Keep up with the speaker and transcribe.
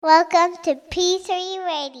Welcome to P3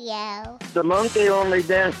 Radio. The monkey only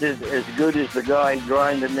dances as good as the guy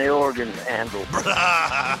grinding the organ handle. Brother.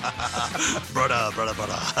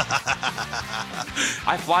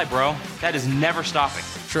 I fly, bro. That is never stopping.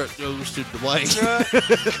 Truck goes to Dwayne.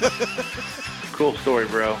 Cool story,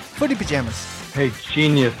 bro. Footy pajamas. Hey,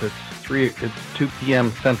 genius, it's 2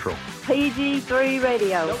 p.m. Central. PG3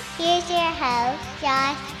 Radio. Here's your host,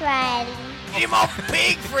 Josh Friday, Get him off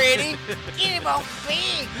big, Freddy. Get him off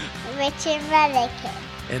big. Richard Mullican.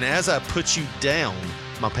 And as I put you down,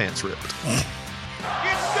 my pants ripped. It's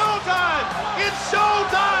showtime! It's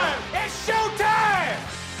showtime! It's showtime!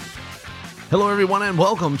 Hello, everyone, and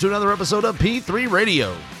welcome to another episode of P3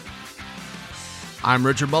 Radio. I'm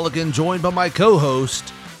Richard Mullican, joined by my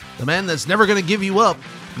co-host, the man that's never going to give you up,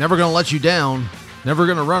 never going to let you down, never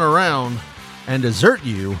going to run around and desert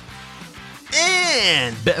you,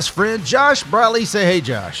 and best friend Josh Briley. Say hey,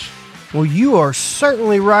 Josh. Well, you are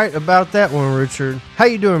certainly right about that one, Richard. How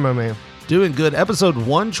you doing, my man? Doing good. Episode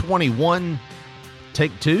 121,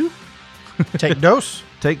 take two? Take dose.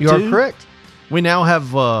 Take you two. You are correct. We now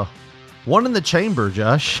have one in the chamber,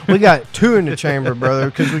 Josh. We got two in the chamber, brother,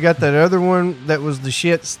 because we got that other one that was the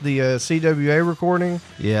shits, the CWA recording.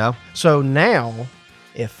 Yeah. So now,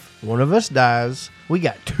 if one of us dies, we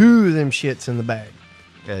got two of them shits in the bag.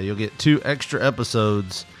 Yeah, you'll get 2 extra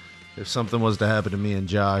episodes if something was to happen to me and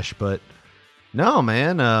Josh. But no,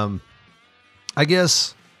 man. I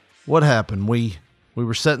guess what happened? We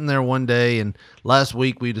were sitting there one day, and last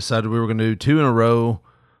week we decided we were going to do 2 in a row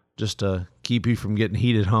just to keep you from getting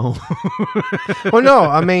heated home. Well, no,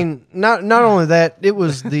 I mean, not only that, it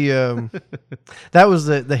was the that was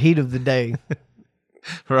the heat of the day.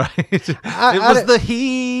 Right. It was the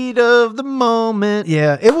heat of the moment.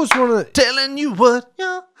 Yeah, it was one of the... Telling you what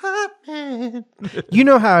your heart had. You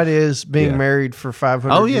know how it is being Yeah. married for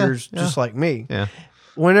 500 yeah, years, just like me. Yeah.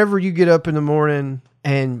 Whenever you get up in the morning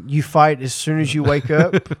and you fight as soon as you wake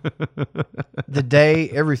up, the day,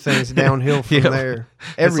 everything's downhill from there.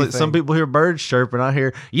 It's Everything. like some people hear birds chirping. I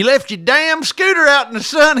hear, you left your damn scooter out in the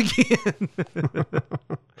sun again.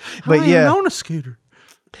 But I yeah. ain't on a scooter.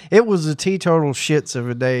 It was a teetotal shits of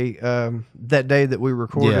a day, that day that we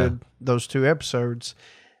recorded those 2 episodes.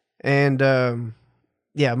 And,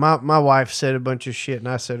 yeah, my wife said a bunch of shit and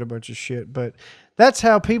I said a bunch of shit. But that's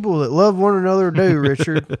how people that love one another do,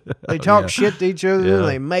 Richard. They talk shit to each other and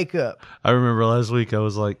they make up. I remember last week I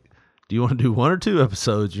was like, do you want to do 1 or 2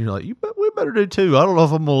 episodes? And you're like, we better do 2. I don't know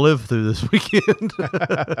if I'm going to live through this weekend.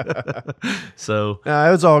 So.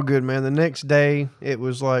 It was all good, man. The next day, it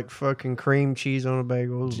was like fucking cream cheese on a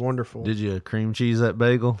bagel. It was wonderful. Did you cream cheese that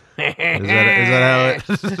bagel? Is that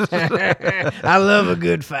how it... I love a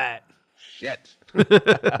good fight. Shit.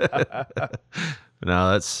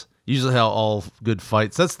 No, that's usually how all good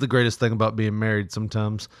fights. That's the greatest thing about being married.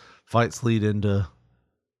 Sometimes fights lead into,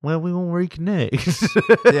 well, we won't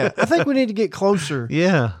reconnect. Yeah, I think we need to get closer.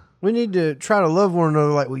 Yeah. We need to try to love one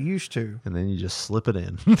another like we used to. And then you just slip it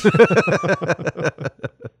in.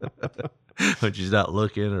 But she's not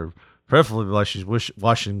looking, or preferably like she's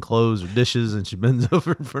washing clothes or dishes and she bends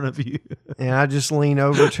over in front of you. And I just lean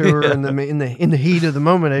over to her in the heat of the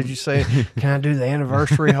moment, as you say, can I do the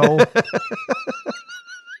anniversary hole?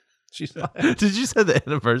 She's like, Did you say the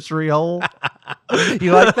anniversary hole?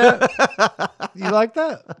 you like that? You like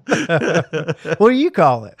that? What do you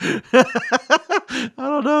call it? I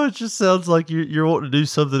don't know. It just sounds like you're wanting to do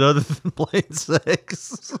something other than plain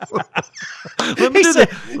sex. Let me do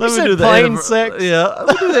the plain sex. Yeah,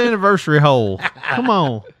 let me do the anniversary hole. Come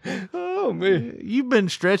on. Oh man, You've been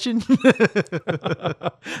stretching.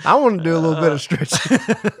 I want to do a little bit of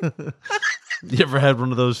stretching. You ever had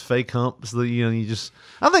one of those fake humps that you just?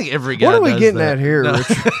 I think every guy. What are we does getting that. at here, No.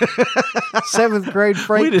 Richard? 7th grade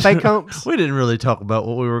fake humps. We didn't really talk about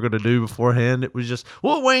what we were going to do beforehand. It was just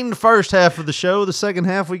we'll wing the first half of the show. The second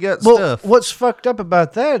half we got stuff. What's fucked up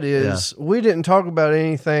about that is we didn't talk about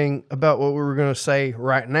anything about what we were going to say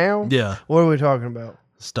right now. Yeah. What are we talking about?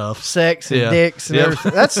 Stuff. Sex and Yeah. dicks and Yep.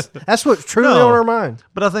 everything. That's what's truly No. on our mind.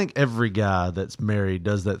 But I think every guy that's married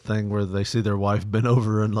does that thing where they see their wife bent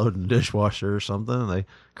over unloading the dishwasher or something, and they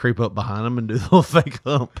creep up behind them and do the little fake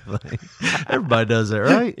hump thing. Everybody does that,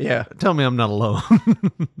 right? Yeah. Tell me I'm not alone.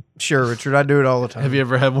 Sure, Richard. I do it all the time. Have you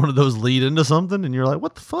ever had one of those lead into something and you're like,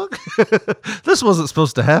 what the fuck? This wasn't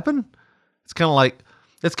supposed to happen. It's kind of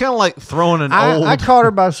like throwing an old... I caught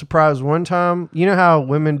her by surprise one time. You know how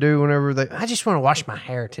women do whenever I just want to wash my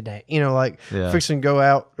hair today. You know, like fixing to go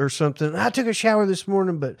out or something. I took a shower this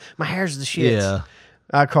morning, but my hair's the shit. Yeah.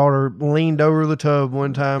 I caught her leaned over the tub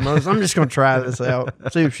one time. I'm just going to try this out,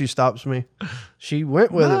 see if she stops me. She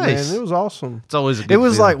went with it, man. It was awesome. It's always a good It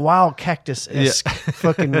was feeling. like wild cactus-esque,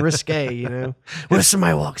 fucking risque, you know. When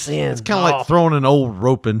somebody walks in. It's kind of like throwing an old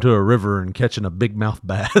rope into a river and catching a big mouth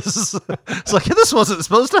bass. It's like, this wasn't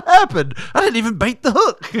supposed to happen. I didn't even bait the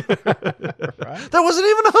hook. That wasn't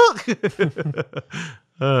even a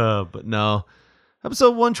hook. But no.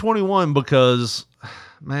 Episode 121, because,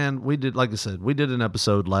 man, we did, like I said, we did an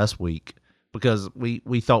episode last week because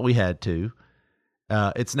we thought we had to.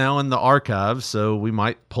 It's now in the archives, so we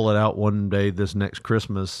might pull it out one day this next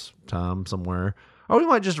Christmas time somewhere. Or we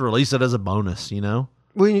might just release it as a bonus, you know?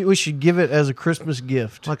 We should give it as a Christmas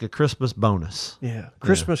gift. Like a Christmas bonus. Yeah.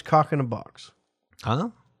 Christmas cock in a box. Huh?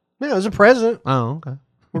 Yeah, as a present. Oh, okay.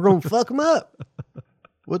 We're going to fuck them up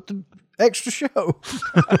with the extra show.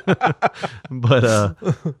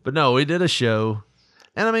 But no, we did a show,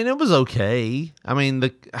 and I mean, it was okay. I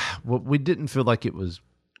mean, we didn't feel like it was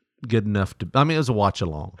good enough to. I mean, it was a watch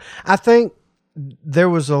along. I think there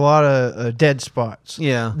was a lot of dead spots.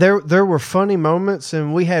 Yeah, there were funny moments,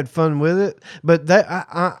 and we had fun with it. But that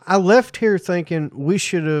I left here thinking we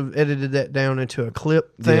should have edited that down into a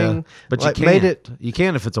clip thing. Yeah, but like you can't. Made it. You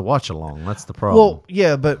can if it's a watch along. That's the problem. Well,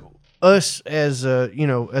 yeah, but us as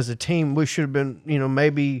a team, we should have been,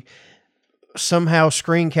 maybe somehow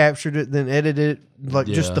screen captured it, then edited it, like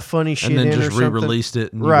just the funny shit, and then in just or something. re-released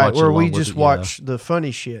it, and right? watch Where along we with just it, watch the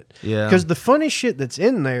funny shit. Yeah, because the funny shit that's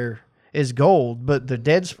in there is gold, but the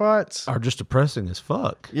dead spots are just depressing as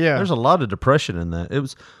fuck. Yeah, there's a lot of depression in that. It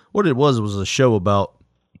was a show about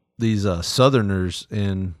these Southerners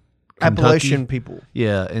in Kentucky. Appalachian people.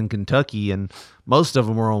 Yeah, in Kentucky, and most of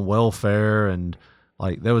them were on welfare, and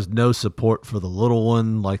like there was no support for the little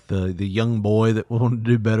one, like the young boy that wanted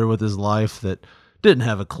to do better with his life that didn't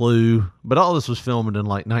have a clue. But all this was filmed in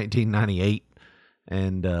like 1998,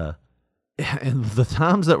 and the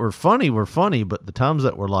times that were funny, but the times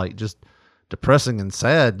that were like just depressing and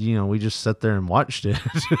sad, we just sat there and watched it.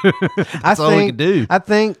 That's all we could do. I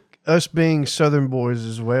think us being Southern boys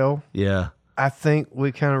as well. Yeah. I think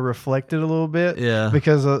we kind of reflected a little bit. Yeah.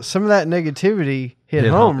 Because some of that negativity hit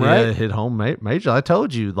home, right? Yeah, it hit home major. I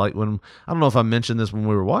told you, like, when, I don't know if I mentioned this when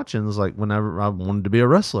we were watching, it was like whenever I wanted to be a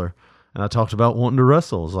wrestler and I talked about wanting to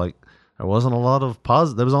wrestle, it was like there wasn't a lot of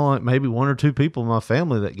positive. There was only like maybe one or two people in my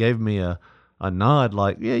family that gave me a nod,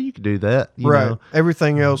 like, yeah, you could do that. You know?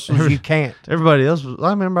 Everything else was you can't. Everybody else was,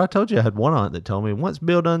 I remember I told you I had one aunt that told me, once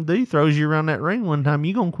Bill Dundee throws you around that ring one time,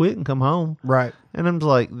 you going to quit and come home. Right. And I'm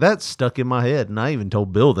like, that's stuck in my head. And I even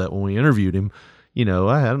told Bill that when we interviewed him.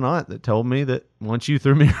 I had an aunt that told me that once you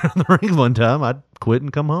threw me around the ring one time, I'd quit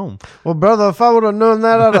and come home. Well, brother, if I would have known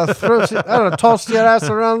that, I'd have tossed your ass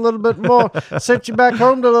around a little bit more, sent you back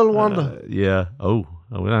home to Little Wonder. Yeah. Oh,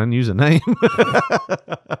 we didn't use a name.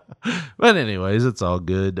 But anyways, it's all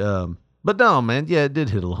good. But no, man, yeah, it did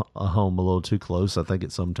hit a home a little too close, I think,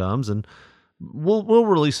 at sometimes. And we'll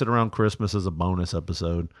release it around Christmas as a bonus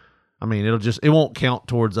episode. I mean, it won't count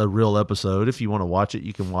towards a real episode. If you want to watch it,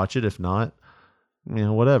 you can watch it. If not,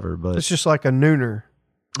 whatever. But it's just like a nooner.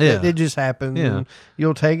 Yeah. It just happens. Yeah. And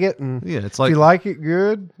you'll take it. And yeah, it's like, if you like it,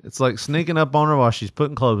 good. It's like sneaking up on her while she's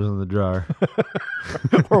putting clothes in the dryer.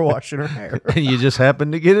 Or washing her hair. And you just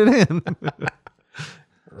happen to get it in.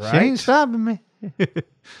 Right. She ain't stopping me.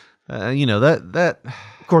 That.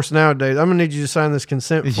 Of course, nowadays, I'm going to need you to sign this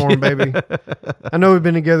consent form, baby. I know we've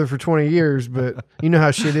been together for 20 years, but you know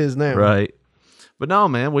how shit is now. Right. But no,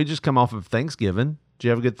 man, we just come off of Thanksgiving. Did you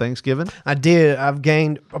have a good Thanksgiving? I did. I've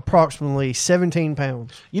gained approximately 17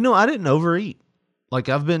 pounds. I didn't overeat. Like,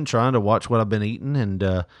 I've been trying to watch what I've been eating, and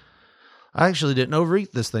I actually didn't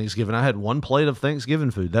overeat this Thanksgiving. I had one plate of Thanksgiving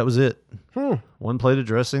food. That was it. One plate of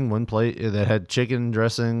dressing, one plate that had chicken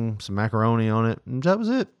dressing, some macaroni on it, and that was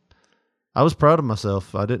it. I was proud of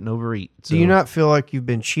myself. I didn't overeat. So. Do you not feel like you've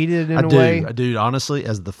been cheated in a way? I do. Honestly,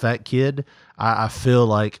 as the fat kid, I feel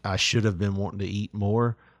like I should have been wanting to eat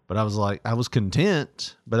more. But I was like, I was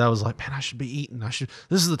content, but I was like, man, I should be eating. This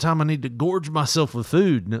is the time I need to gorge myself with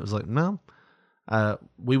food. And it was like, no.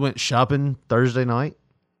 We went shopping Thursday night,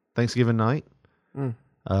 Thanksgiving night.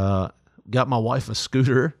 Got my wife a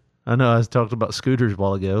scooter. I know I talked about scooters a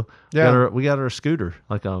while ago. Yeah. We got her a scooter,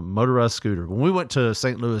 like a motorized scooter. When we went to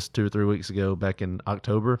St. Louis 2 or 3 weeks ago, back in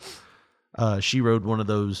October, she rode one of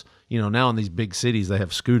those, now in these big cities, they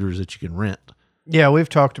have scooters that you can rent. Yeah, we've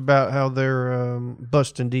talked about how they're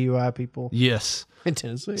busting DUI people. Yes. In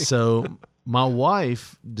Tennessee. So my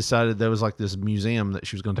wife decided there was like this museum that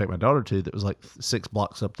she was going to take my daughter to that was like 6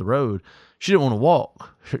 blocks up the road. She didn't want to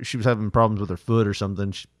walk. She was having problems with her foot or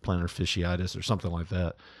something. She plantar fasciitis or something like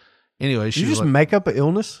that. Anyway, Did you just make up an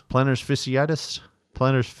illness? Plantar fasciitis.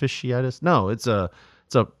 plantar fasciitis. No, it's a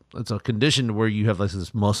condition where you have like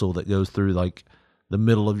this muscle that goes through like the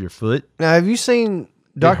middle of your foot. Now, have you seen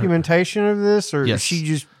documentation of this, or Yes. is she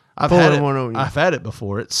just I've pulling had it. one on you? I've had it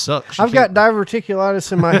before. It sucks. I've got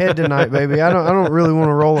diverticulitis in my head tonight, baby. I don't really want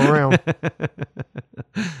to roll around.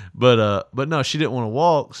 But no, she didn't want to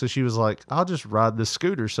walk, so she was like, "I'll just ride this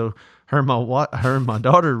scooter." So her and my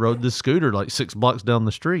daughter rode this scooter like 6 blocks down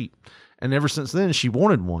the street, and ever since then she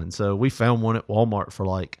wanted one. So we found one at Walmart for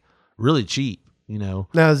like really cheap. Now,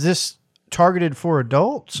 is this targeted for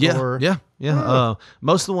adults? yeah, or? yeah.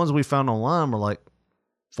 Most of the ones we found online were like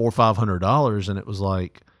 $400 or $500, and it was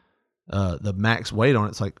like the max weight on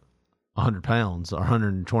it's like 100 pounds or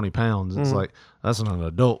 120 pounds. It's like, that's not an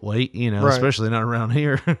adult weight, Right. especially not around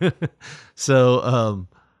here. So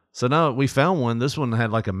now we found one. This one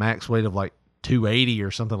had like a max weight of like 280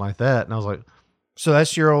 or something like that. And I was like, So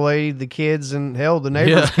that's your old lady, the kids, and hell, the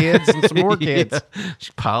neighbors' kids, and some more kids. Yeah.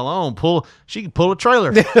 She pile on, she can pull a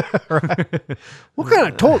trailer. Right. What kind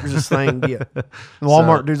of torque does this thing get? The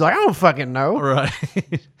Walmart dude's like, I don't fucking know. Right.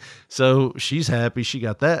 So she's happy she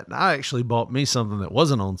got that. And I actually bought me something that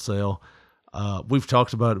wasn't on sale. We've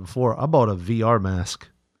talked about it before. I bought a VR mask.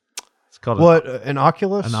 It's called an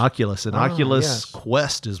Oculus? An Oculus. An Oculus yes.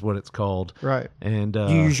 Quest is what it's called. Right. And do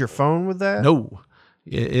you use your phone with that? No.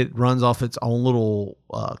 It runs off its own little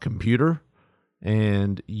computer,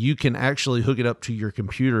 and you can actually hook it up to your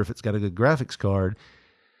computer if it's got a good graphics card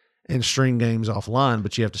and stream games offline,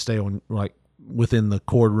 but you have to stay on like within the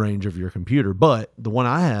cord range of your computer. But the one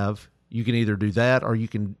I have, you can either do that or you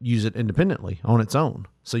can use it independently on its own.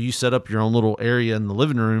 So you set up your own little area in the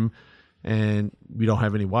living room, and you don't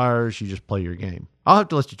have any wires. You just play your game. I'll have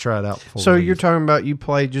to let you try it out. So you're talking about you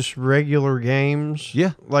play just regular games?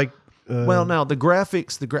 Yeah. Like, well, now the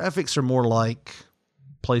graphics are more like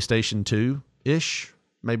PlayStation 2-ish,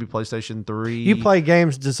 maybe PlayStation 3. You play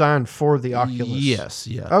games designed for the Oculus? Yes,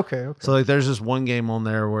 yeah. Okay. So like there's this one game on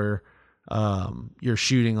there where you're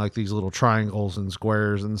shooting like these little triangles and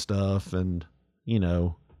squares and stuff, and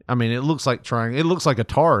I mean, it looks like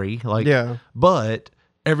Atari, like, yeah. But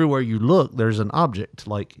everywhere you look, there's an object.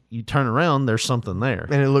 Like you turn around, there's something there,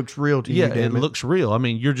 and it looks real to you. Yeah, it looks real. I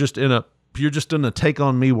mean, you're just in a Take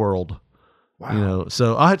On Me world. Wow.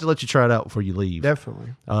 So I have to let you try it out before you leave.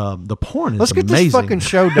 Definitely. The porn is Let's get amazing. this fucking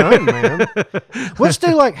show done, man. Let's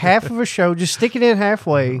do like half of a show. Just stick it in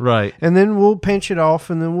halfway. Right. And then we'll pinch it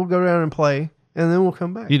off, and then we'll go down and play, and then we'll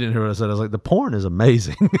come back. You didn't hear what I said. I was like, the porn is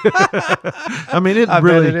amazing. I mean, I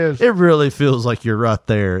bet it is. It really feels like you're right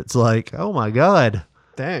there. It's like, oh my God.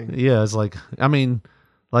 Dang. Yeah, it's like, I mean,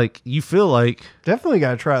 like you feel like. Definitely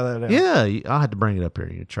got to try that out. Yeah, I had to bring it up here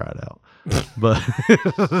and you try it out. But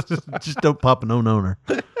just don't pop an owner.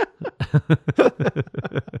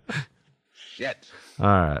 Shit. All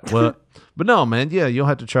right. Well, but no, man. Yeah, you'll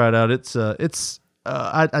have to try it out.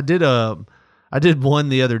 I did one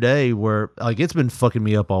the other day where like it's been fucking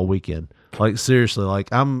me up all weekend. Like seriously, like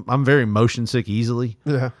I'm very motion sick easily.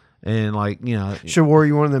 Yeah. And like, should wear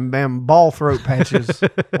you one of them damn ball throat patches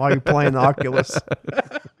while you're playing the Oculus.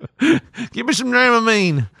 Give me some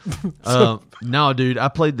Dramamine. No, dude, I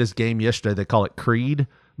played this game yesterday. They call it Creed,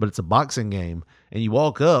 but it's a boxing game. And you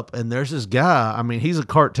walk up, and there's this guy. I mean, he's a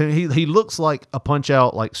cartoon. He looks like a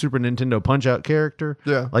Punch-Out, like Super Nintendo Punch-Out character.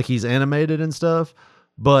 Yeah. Like he's animated and stuff.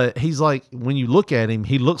 But he's like, when you look at him,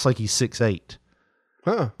 he looks like he's 6'8".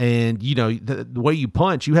 Huh. And, the way you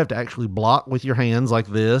punch, you have to actually block with your hands like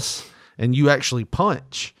this, and you actually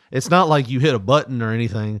punch. It's not like you hit a button or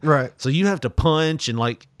anything. Right. So you have to punch, and,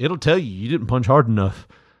 like, it'll tell you didn't punch hard enough.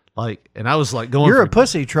 Like, and I was, like, going You're a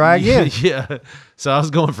pussy. Try again. Yeah. So I was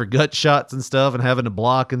going for gut shots and stuff and having to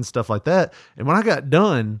block and stuff like that. And when I got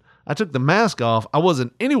done, I took the mask off. I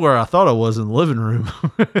wasn't anywhere I thought I was in the living room.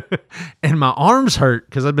 And my arms hurt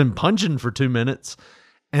because I've been punching for 2 minutes.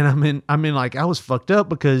 And I mean, like I was fucked up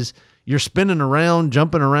because you're spinning around,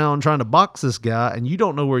 jumping around, trying to box this guy, and you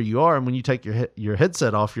don't know where you are. And when you take your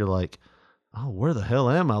headset off, you're like, "Oh, where the hell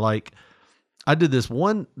am I?" Like, I did this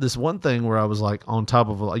one thing where I was like on top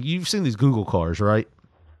of like you've seen these Google cars, right?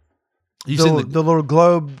 You've seen the little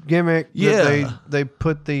globe gimmick. Yeah, that they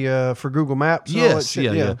put the for Google Maps. And all that yes,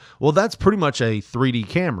 shit. yeah. Well, that's pretty much a 3D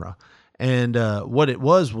camera. And what it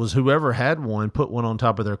was whoever had one put one on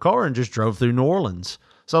top of their car and just drove through New Orleans.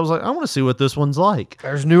 So I was like, I want to see what this one's like.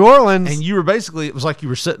 There's New Orleans. And you were it was like you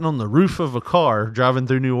were sitting on the roof of a car driving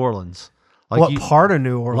through New Orleans. Like what part of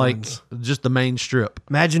New Orleans? Like just the main strip.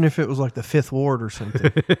 Imagine if it was like the 5th Ward or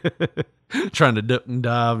something. Trying to duck and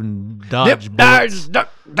dive and dodge.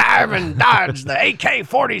 Duck, dive, and dodge the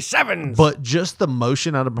AK-47s. But just the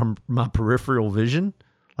motion out of my peripheral vision,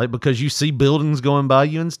 like because you see buildings going by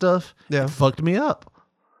you and stuff. Yeah. It fucked me up.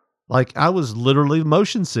 Like I was literally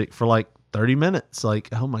motion sick for like 30 minutes. Like,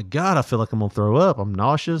 oh my God, I feel like I'm gonna throw up. I'm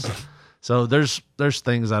nauseous. So there's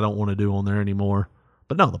things I don't want to do on there anymore.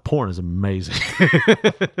 But no, the porn is amazing.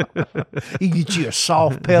 You get you a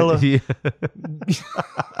soft pillow. Yeah.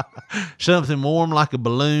 Something warm like a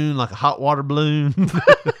balloon, like a hot water balloon.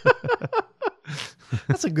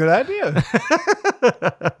 That's a good idea.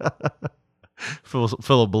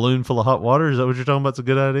 Fill a balloon full of hot water. Is that what you're talking about? It's a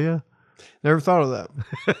good idea. Never thought of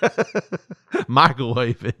that.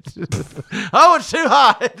 Microwave it. Oh, it's too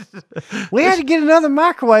hot. We had to get another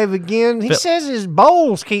microwave again. He says his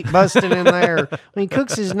bowls keep busting in there when he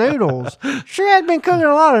cooks his noodles. Sure had been cooking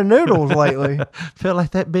a lot of noodles lately. Felt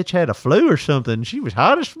like that bitch had a flu or something. She was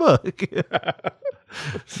hot as fuck.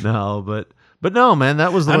 No, but no, man,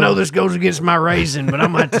 that was the I know this goes against my raisin, but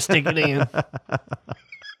I'm going to have to stick it in.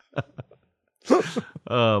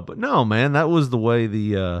 But no, man, that was the way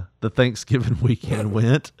the Thanksgiving weekend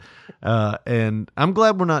went. And I'm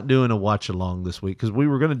glad we're not doing a watch along this week because we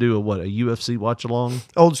were going to do a UFC watch along.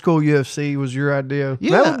 Old school UFC was your idea.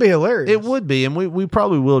 Yeah, that would be hilarious. It would be, and we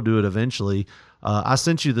probably will do it eventually. I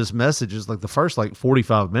sent you this message. It's like the first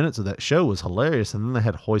 45 minutes of that show was hilarious, and then they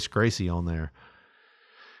had Hoist Gracie on there.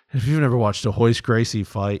 If you've never watched a Hoist Gracie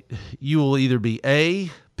fight, you will either be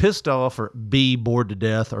A, pissed off, or B, bored to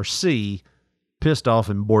death, or C, pissed off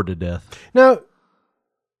and bored to death. Now,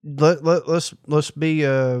 let's be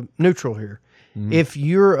neutral here. Mm-hmm. If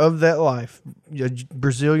you're of that life, a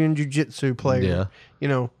Brazilian jiu-jitsu player,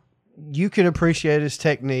 you can appreciate his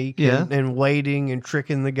technique and waiting and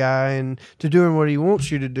tricking the guy and to doing what he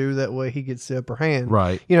wants you to do. That way he gets the upper hand.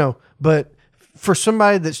 Right. But for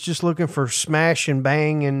somebody that's just looking for smash and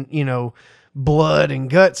bang and, blood and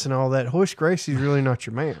guts and all that, Hoist Gracie's really not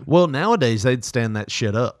your man. Well, nowadays they'd stand that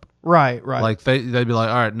shit up. Right. Like they'd be like,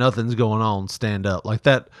 all right, nothing's going on, stand up. Like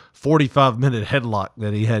that 45-minute headlock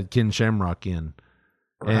that he had Ken Shamrock in.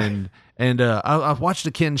 Right. And I watched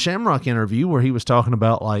a Ken Shamrock interview where he was talking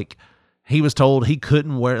about he was told he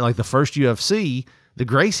couldn't wear the first UFC, the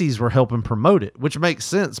Gracies were helping promote it, which makes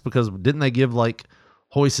sense because didn't they give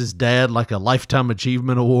Hoist's dad a lifetime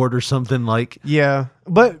achievement award or something Yeah,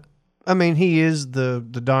 but I mean, he is the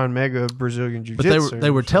Don Mega of Brazilian Jiu-Jitsu. But they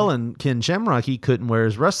were telling Ken Shamrock he couldn't wear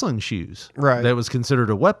his wrestling shoes. Right. That was considered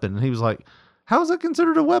a weapon. And he was like, how is that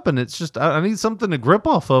considered a weapon? It's just, I need something to grip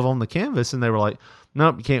off of on the canvas. And they were like,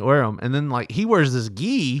 nope, you can't wear them. And then he wears this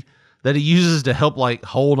gi that he uses to help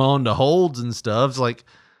hold on to holds and stuff. It's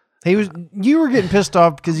you were getting pissed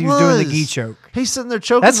off because he was doing the gi choke. He's sitting there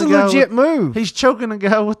choking That's a legit move. He's choking a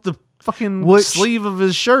guy with the fucking sleeve of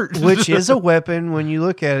his shirt. Which is a weapon when you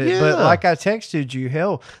look at it. Yeah. But like I texted you,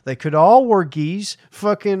 hell, they could all wear gis.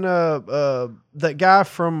 Fucking that guy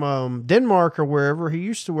from Denmark or wherever, he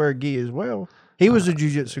used to wear a gi as well. He was a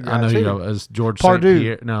jiu-jitsu guy, I know too. as George Pardue. St.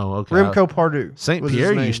 Pierre. No, okay. Remco Pardue. St.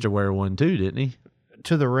 Pierre used to wear one too, didn't he?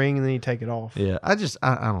 To the ring and then you take it off. Yeah, I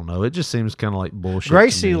don't know. It just seems kind of like bullshit.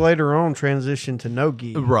 Gracie later on transitioned to no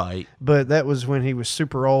gi. Right. But that was when he was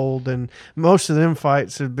super old, and most of them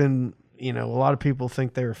fights have been, a lot of people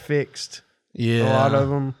think they're fixed. Yeah. A lot of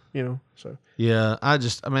them, so. Yeah, I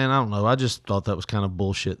don't know. I just thought that was kind of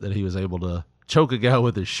bullshit that he was able to choke a guy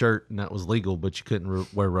with his shirt and that was legal, but you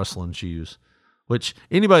couldn't wear wrestling shoes. Which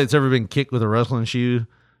anybody that's ever been kicked with a wrestling shoe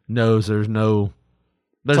knows there's nothing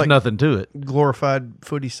to it. Glorified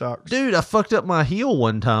footy socks. Dude, I fucked up my heel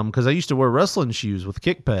one time because I used to wear wrestling shoes with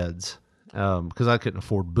kick pads because I couldn't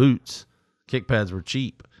afford boots. Kick pads were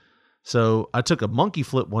cheap. So I took a monkey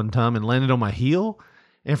flip one time and landed on my heel.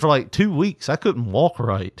 And for 2 weeks, I couldn't walk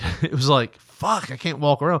right. It was fuck, I can't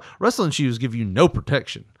walk around. Wrestling shoes give you no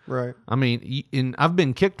protection. Right. I mean, I've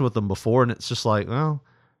been kicked with them before, and it's just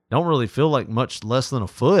don't really feel like much less than a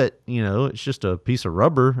foot. It's just a piece of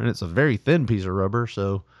rubber, and it's a very thin piece of rubber.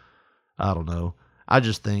 So I don't know. I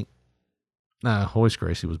just think, Hoist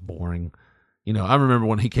Gracie was boring. I remember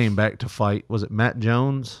when he came back to fight, was it Matt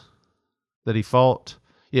Jones that he fought?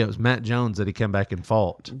 Yeah, it was Matt Jones that he came back and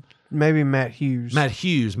fought. Maybe Matt Hughes. Matt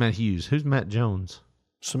Hughes. Who's Matt Jones?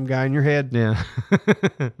 Some guy in your head. Yeah.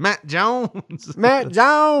 Matt Jones. Matt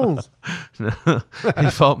Jones. He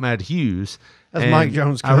fought Matt Hughes. That's Mike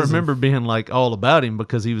Jones' cousin. I remember being all about him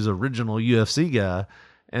because he was an original UFC guy,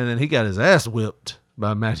 and then he got his ass whipped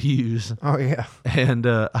by Matt Hughes. Oh, yeah. And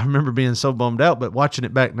I remember being so bummed out, but watching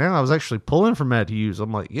it back now, I was actually pulling for Matt Hughes.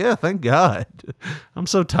 I'm like, yeah, thank God. I'm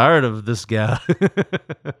so tired of this guy.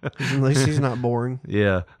 At least he's not boring.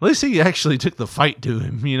 Yeah. At least he actually took the fight to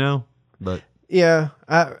him, But yeah,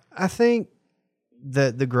 I think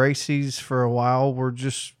that the Gracies for a while were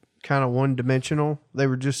just kind of one-dimensional. They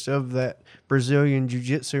were just of that Brazilian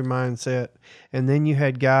jiu-jitsu mindset. And then you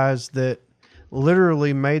had guys that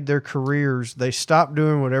literally made their careers. They stopped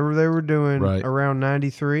doing whatever they were doing around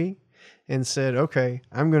 93 and said, okay,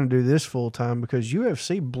 I'm going to do this full time, because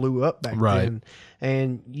UFC blew up back then.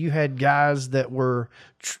 And you had guys that were,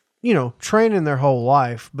 training their whole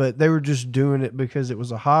life, but they were just doing it because it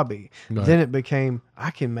was a hobby. Right. Then it became,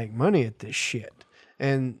 I can make money at this shit.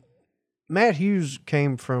 And Matt Hughes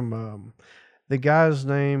came from, the guy's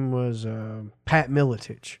name was Pat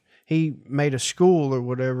Miletich. He made a school or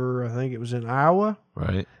whatever. I think it was in Iowa.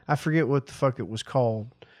 Right. I forget what the fuck it was called.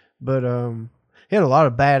 But he had a lot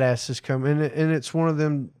of badasses come in. And it's one of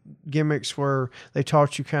them gimmicks where they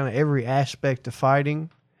taught you kind of every aspect of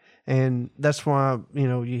fighting. And that's why,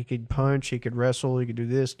 you could punch, you could wrestle, you could do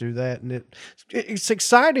this, do that. And it's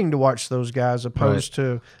exciting to watch those guys opposed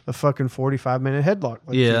to a fucking 45-minute headlock.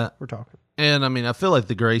 Like we're talking. And, I feel like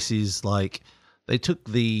the Gracies, they took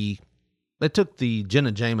the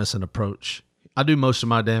Jenna Jameson approach. I do most of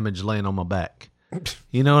my damage laying on my back.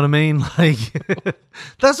 You know what I mean?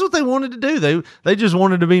 That's what they wanted to do. They just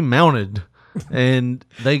wanted to be mounted, and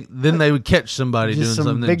they would catch somebody just doing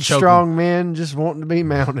something. Big strong men just wanting to be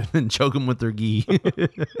mounted and choke them with their gi.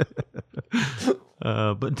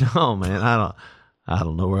 But no, man, I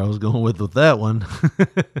don't know where I was going with that one.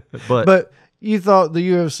 but. You thought the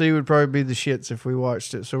UFC would probably be the shits if we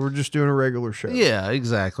watched it, so we're just doing a regular show. Yeah,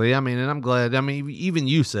 exactly. And I'm glad. Even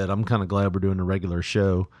you said I'm kind of glad we're doing a regular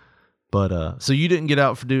show. But so you didn't get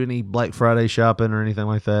out for do any Black Friday shopping or anything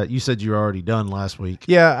like that? You said you were already done last week.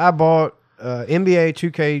 Yeah, I bought NBA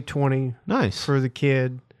 2K20. Nice. For the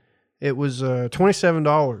kid. It was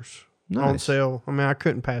 $27 on sale. I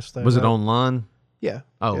couldn't pass that. Was it online? Yeah.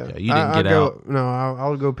 Oh, yeah. Okay. You didn't get out. No,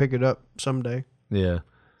 I'll go pick it up someday. Yeah.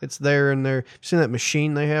 It's there and there. You seen that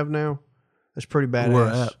machine they have now? That's pretty badass. Where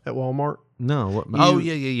at? At Walmart. No. What?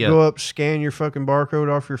 Yeah. Go up, scan your fucking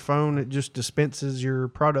barcode off your phone. It just dispenses your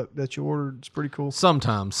product that you ordered. It's pretty cool.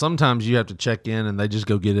 Sometimes you have to check in and they just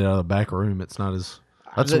go get it out of the back room. It's not as...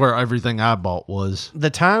 That's where everything I bought was. The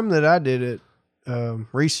time that I did it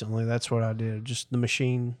recently, that's what I did. Just the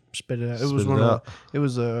machine spit it out. It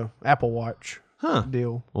was a Apple Watch.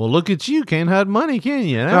 Deal. Well, look at you. Can't hide money, can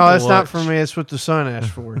you? No, that's not for me. It's what the son asked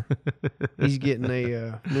for. He's getting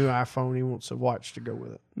a new iPhone. He wants a watch to go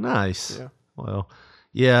with it. Nice. Yeah. Well,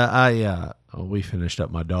 yeah, we finished up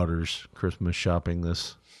my daughter's Christmas shopping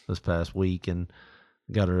this past week and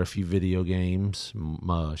got her a few video games.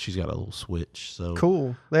 She's got a little Switch. So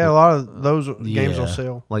cool. They had a lot of those games on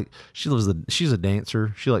sale. Like she's a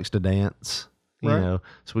dancer. She likes to dance. You know,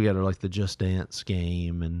 so we got her the Just Dance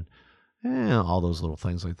game and all those little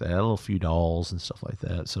things like that. A few dolls and stuff like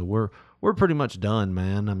that. So we're pretty much done,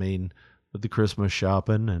 man. With the Christmas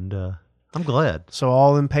shopping, and I'm glad. So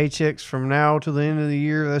all them paychecks from now to the end of the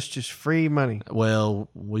year, that's just free money. Well,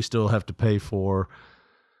 we still have to pay for,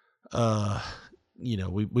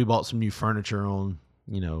 we bought some new furniture on,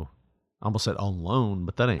 I almost said on loan,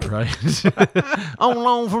 but that ain't right. On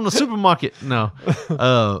loan from the supermarket. No.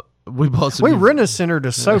 We bought some. We rent-a-centered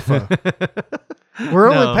a sofa.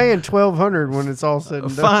 We're only paying $1,200 when it's all said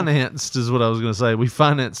and done. Financed is what I was going to say. We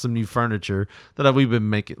financed some new furniture that we've been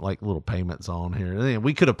making little payments on here.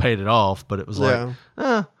 We could have paid it off, but it was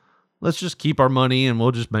let's just keep our money and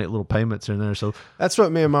we'll just make little payments in there. So that's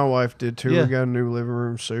what me and my wife did too. Yeah. We got a new living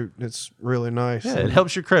room suite. It's really nice. Yeah, it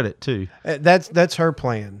helps your credit too. That's her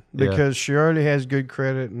plan because she already has good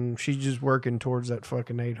credit and she's just working towards that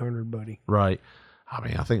fucking 800, buddy. Right.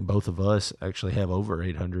 I think both of us actually have over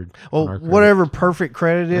 800. Well, whatever perfect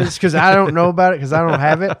credit is, because I don't know about it because I don't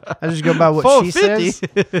have it. I just go by what she says.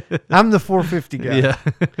 I'm the 450 guy. Yeah.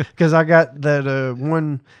 Because I got that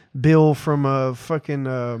one bill from a fucking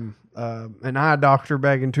an eye doctor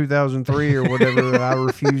back in 2003 or whatever that I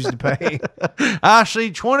refused to pay. I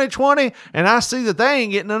see 2020 and I see that they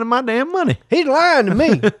ain't getting none of my damn money. He's lying to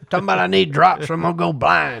me. Talking about I need drops or I'm going to go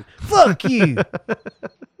blind. Fuck you.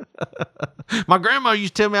 My grandma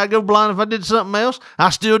used to tell me I'd go blind if I did something else. I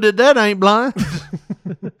still did that. I ain't blind.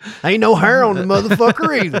 Ain't no hair on the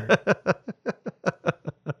motherfucker either.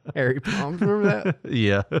 Harry Palms, remember that?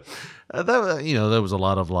 Yeah. There was a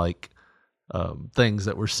lot of things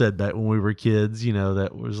that were said back when we were kids,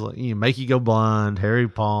 that was make you go blind, Harry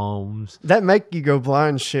Palms. That make you go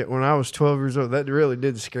blind shit when I was 12 years old, that really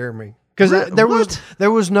did scare me. Because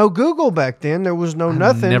there was no Google back then. There was no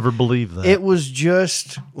nothing. I never believed that. It was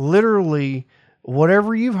just literally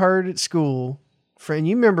whatever you've heard at school friend,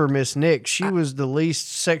 you remember Miss Nick? She was the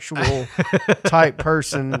least sexual type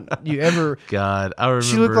person you ever. God, I remember.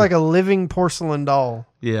 She looked like a living porcelain doll.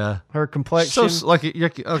 Yeah. Her complexion. So like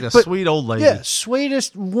a sweet old lady. Yeah,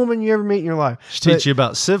 sweetest woman you ever meet in your life. She teach you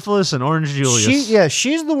about syphilis and Orange Julius.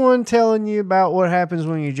 She's the one telling you about what happens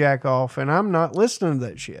when you jack off, and I'm not listening to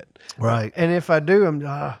that shit. Right. And if I do,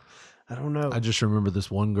 I don't know. I just remember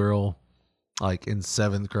this one girl, like in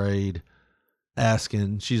 7th grade,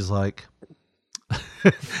 asking, she's like,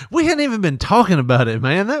 we hadn't even been talking about it,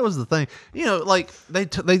 man. That was the thing. You know, like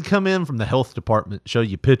they'd come in from the health department, show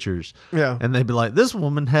you pictures. Yeah. And they'd be like, this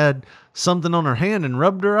woman had something on her hand and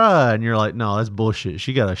rubbed her eye. And you're like, no, that's bullshit.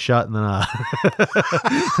 She got a shot in the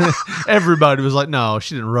eye. Everybody was like, no,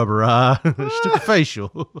 she didn't rub her eye. She took a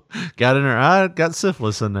facial. Got in her eye, got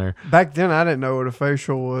syphilis in there. Back then, I didn't know what a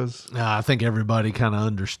facial was. I think everybody kind of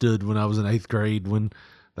understood when I was in 8th grade when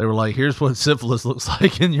they were like, here's what syphilis looks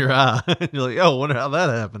like in your eye. And you're like, oh, I wonder how that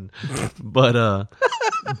happened.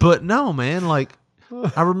 But no, man, like,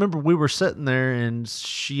 I remember we were sitting there and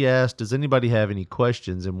she asked, does anybody have any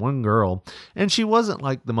questions? And one girl, and she wasn't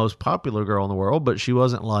like the most popular girl in the world, but she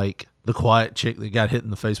wasn't like the quiet chick that got hit in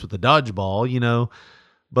the face with the dodgeball, you know.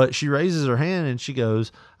 But she raises her hand and she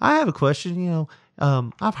goes, I have a question. You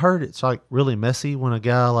know, I've heard it's like really messy when a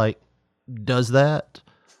guy like does that.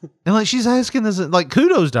 And like she's asking this, like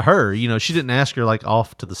kudos to her, you know, she didn't ask her like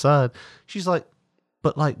off to the side. She's like,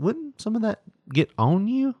 but like, wouldn't some of that get on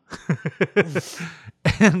you?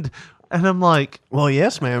 and I'm like, well,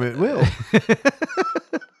 yes, ma'am, it will.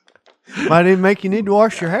 Might even make you need to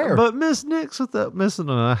wash your hair. But Miss Nix without missing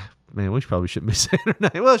a, man, we probably shouldn't be saying her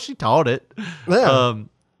name. Well, she taught it. Yeah.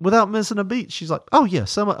 Without missing a beat. She's like, oh yeah,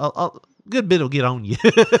 good bit will get on you.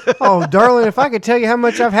 Oh, darling, if I could tell you how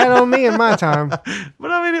much I've had on me in my time.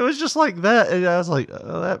 But I mean, it was just like that. And I was like,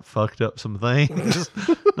 oh, that fucked up some things.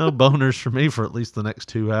 No boners for me for at least the next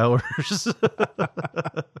 2 hours.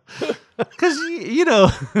 Because, you know,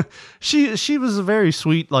 she was a very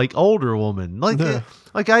sweet, like, older woman.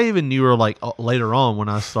 Like I even knew her, like, later on when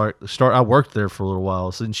I I worked there for a little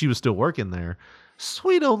while. So, and she was still working there.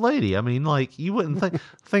 Sweet old lady. I mean, like, you wouldn't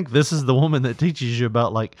think this is the woman that teaches you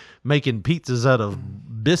about like making pizzas out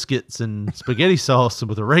of biscuits and spaghetti sauce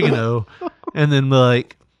with oregano, and then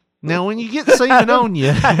like, now when you get semen on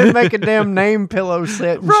you, I'd make a damn name pillow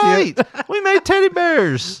set. And right? Shit. We made teddy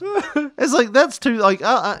bears. It's like that's too like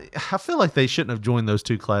I feel like they shouldn't have joined those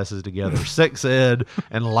two classes together: sex ed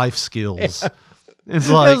and life skills. Yeah. It's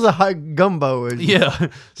like it was a high gumbo. Yeah.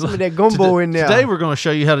 Some of that gumbo in there. Today we're going to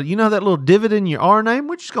show you how to, you know that little divot in your R name?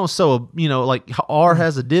 We're just going to sew a, you know, like R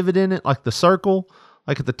has a divot in it, like the circle,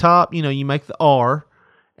 like at the top, you know, you make the R.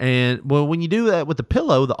 And well, when you do that with the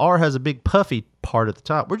pillow, the R has a big puffy part at the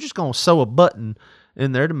top. We're just going to sew a button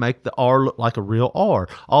in there to make the R look like a real R.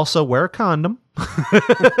 Also wear a condom.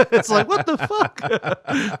 It's like, what the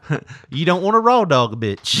fuck? You don't want a raw dog,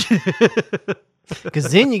 bitch.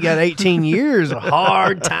 Because then you got 18 years of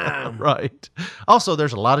hard time. Right. Also,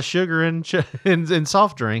 there's a lot of sugar in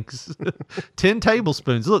soft drinks. 10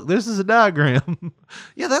 tablespoons. Look, this is a diagram.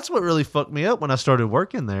 Yeah, that's what really fucked me up when I started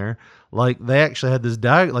working there. Like, they actually had this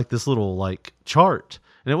this little, like, chart.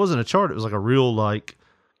 And it wasn't a chart. It was like a real, like,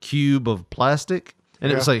 cube of plastic.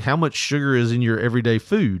 And it was like how much sugar is in your everyday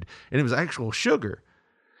food. And it was actual sugar.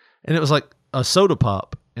 And it was like a soda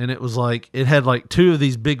pop. And it was like, it had like 2 of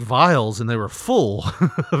these big vials and they were full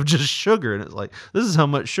of just sugar. And it's like, this is how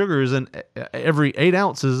much sugar is in every 8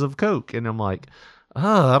 ounces of Coke. And I'm like,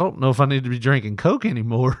 I don't know if I need to be drinking Coke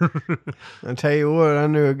anymore. I tell you what, I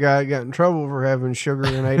knew a guy got in trouble for having sugar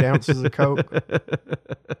in 8 ounces of Coke.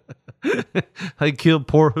 They killed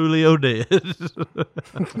poor Julio dead.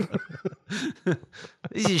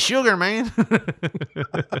 This is sugar, man.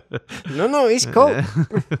 No, it's Coke.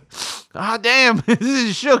 Damn, this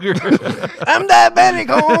is sugar. I'm diabetic,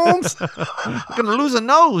 Holmes. I'm going to lose a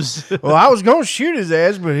nose. Well, I was going to shoot his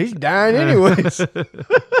ass, but he's dying anyways.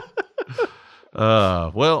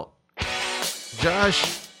 Well,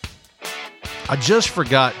 Josh, I just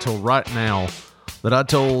forgot till right now that I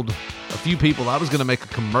told a few people I was going to make a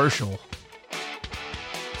commercial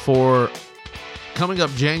for coming up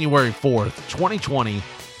January 4th, 2020.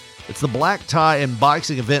 It's the Black Tie and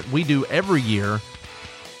Boxing event we do every year.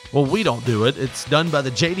 Well, we don't do it. It's done by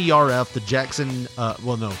the JDRF,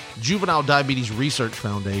 the Juvenile Diabetes Research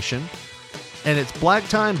Foundation. And it's Black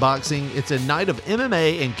Tie and Boxing. It's a night of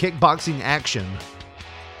MMA and kickboxing action.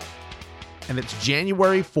 And it's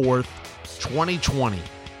January 4th, 2020.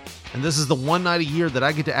 And this is the one night a year that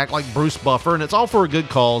I get to act like Bruce Buffer. And it's all for a good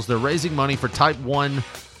cause. They're raising money for type 1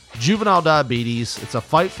 juvenile diabetes. It's a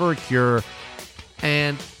fight for a cure.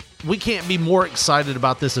 And we can't be more excited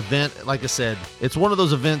about this event. Like I said, it's one of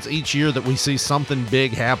those events each year that we see something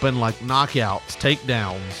big happen, like knockouts,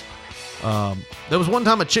 takedowns. There was one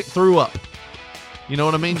time a chick threw up. You know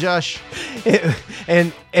what I mean, Josh?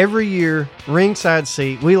 And every year, ringside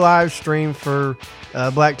seat, we live stream for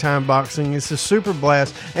Black Time Boxing. It's a super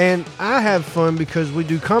blast. And I have fun because we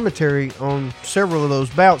do commentary on several of those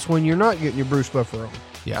bouts when you're not getting your Bruce Buffer on.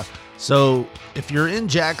 Yeah. So if you're in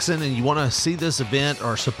Jackson and you want to see this event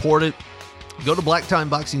or support it, go to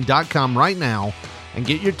blacktimeboxing.com right now and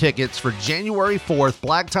get your tickets for January 4th,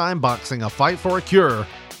 Black Time Boxing, A Fight for a Cure,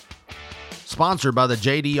 sponsored by the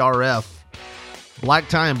JDRF. Black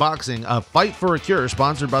Time Boxing, A Fight for a Cure,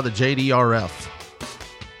 sponsored by the JDRF.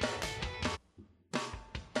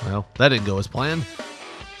 Well, that didn't go as planned.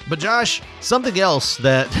 But Josh, something else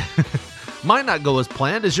that might not go as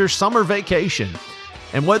planned is your summer vacation.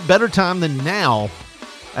 And what better time than now,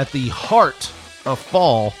 at the heart of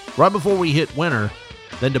fall, right before we hit winter,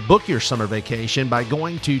 than to book your summer vacation by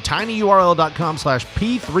going to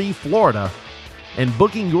tinyurl.com/P3Florida and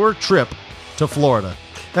booking your trip to Florida.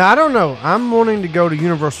 Now, I don't know. I'm wanting to go to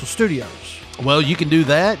Universal Studios. Well, you can do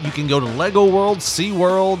that. You can go to Lego World,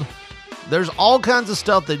 SeaWorld. There's all kinds of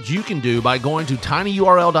stuff that you can do by going to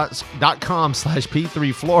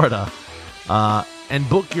tinyurl.com/P3Florida and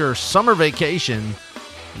book your summer vacation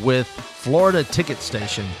with Florida Ticket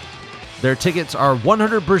Station. Their tickets are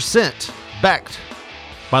 100% backed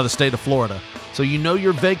by the state of Florida. So you know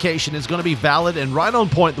your vacation is going to be valid and right on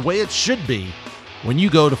point the way it should be when you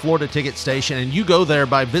go to Florida Ticket Station, and you go there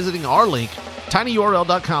by visiting our link,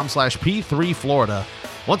 tinyurl.com/P3Florida.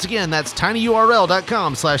 Once again, that's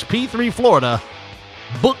tinyurl.com/P3Florida.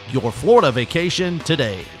 Book your Florida vacation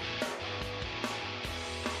today.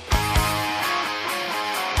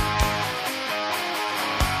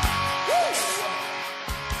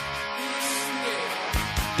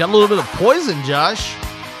 Got a little bit of Poison, Josh.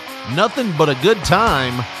 Nothing but a good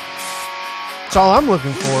time. That's all I'm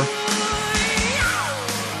looking for.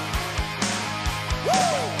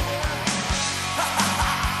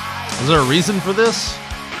 Is there a reason for this?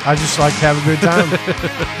 I just like to have a good time.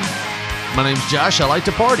 My name's Josh. I like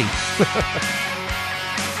to party.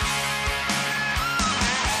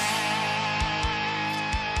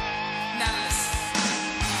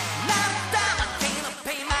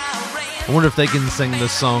 I wonder if they can sing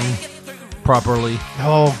this song properly.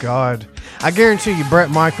 Oh, God. I guarantee you Bret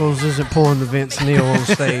Michaels isn't pulling the Vince Neil on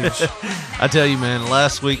stage. I tell you, man,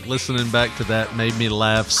 last week listening back to that made me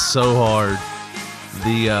laugh so hard.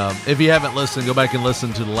 If you haven't listened, go back and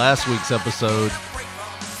listen to last week's episode.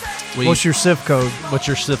 What's your SIF code? What's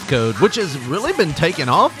your SIF code? Which has really been taking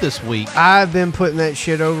off this week. I've been putting that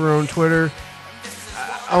shit over on Twitter.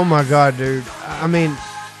 Oh my God, dude. I mean,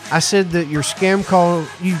 I said that your scam call,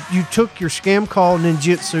 you took your scam call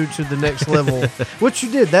ninjutsu to the next level. What you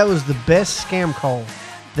did, that was the best scam call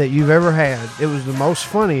that you've ever had. It was the most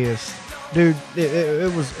funniest. Dude,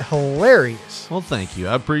 it was hilarious. Well, thank you.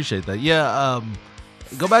 I appreciate that. Yeah,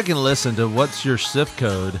 go back and listen to What's Your SIF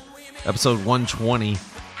Code, episode 120.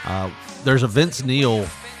 There's a Vince Neil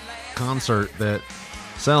concert that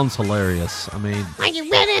sounds hilarious. I mean, are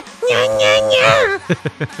you ready?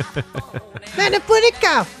 Let it put it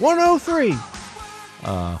go. 103.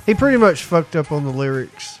 He pretty much fucked up on the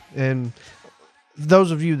lyrics. And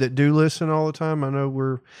those of you that do listen all the time, I know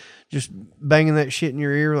we're just banging that shit in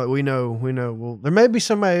your ear like we know. Well, there may be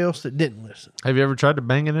somebody else that didn't listen. Have you ever tried to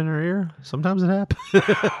bang it in her ear? Sometimes it happens.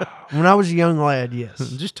 When I was a young lad, yes.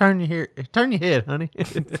 Just turn your head, honey.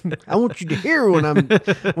 I want you to hear when I'm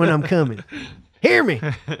coming. Hear me.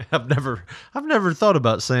 I've never thought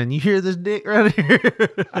about saying, you hear this dick right here?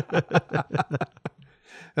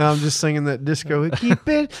 I'm just singing that disco. Keep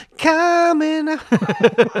it coming.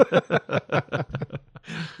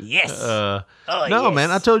 Yes. No, yes. man,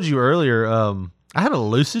 I told you earlier, I had a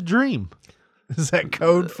lucid dream. Is that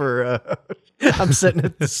code for I'm sitting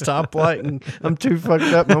at the stoplight and I'm too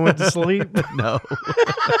fucked up and I went to sleep? No.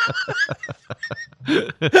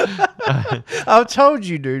 I've told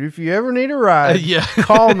you, dude, if you ever need a ride, yeah,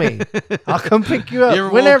 call me. I'll come pick you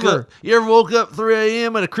up whenever. You ever woke up 3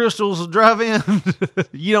 a.m. at a Crystal's drive-in?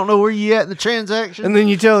 You don't know where you at in the transaction? And then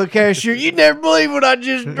you tell the cashier, you'd never believe what I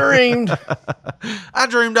just dreamed. I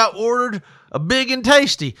dreamed I ordered a Big and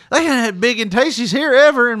Tasty. They hadn't had Big and Tasties here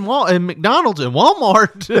ever in McDonald's and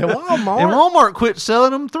Walmart. And Walmart quit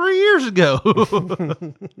selling them 3 years ago.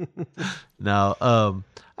 No,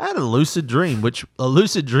 I had a lucid dream, which a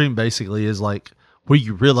lucid dream basically is like where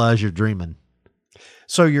you realize you're dreaming.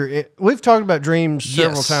 So we've talked about dreams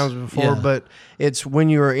several times before, but it's when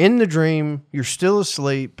you are in the dream, you're still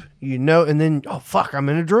asleep, and then, oh, fuck, I'm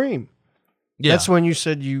in a dream. Yeah. That's when you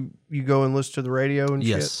said you go and listen to the radio and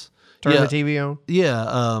shit. Turn the TV on.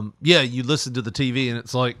 Yeah. You listen to the TV and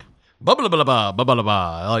it's like blah blah blah blah blah blah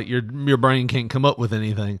blah. Like your brain can't come up with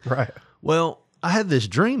anything. Right. Well, I had this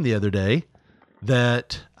dream the other day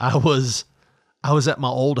that I was at my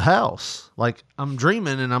old house. Like I'm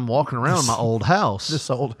dreaming and I'm walking around my old house. This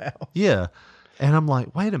old house. Yeah. And I'm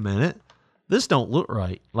like, wait a minute. This don't look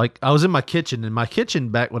right. Like I was in my kitchen, and my kitchen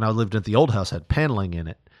back when I lived at the old house had paneling in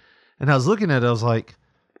it. And I was looking at it, I was like,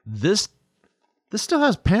 this still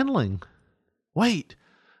has paneling. Wait,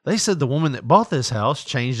 they said the woman that bought this house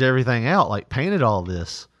changed everything out, like painted all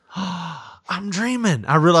this. I'm dreaming.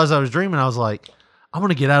 I realized I was dreaming. I was like, I'm going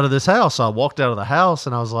to get out of this house. So I walked out of the house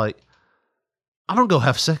and I was like, I'm going to go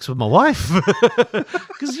have sex with my wife.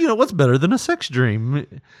 Because, what's better than a sex dream?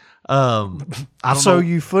 I don't know.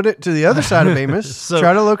 You foot it to the other side of Bemis.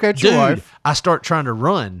 Try to locate your wife. I start trying to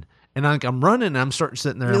run. And I'm running, and I'm starting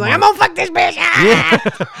sitting there. You're like, I'm going to fuck this bitch. Yeah.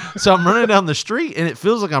 So I'm running down the street, and it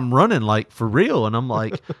feels like I'm running, like, for real. And I'm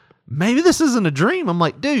like, maybe this isn't a dream. I'm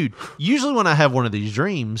like, dude, usually when I have one of these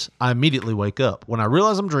dreams, I immediately wake up. When I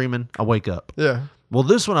realize I'm dreaming, I wake up. Yeah. Well,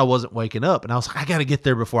 this one I wasn't waking up, and I was like, I got to get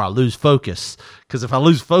there before I lose focus, because if I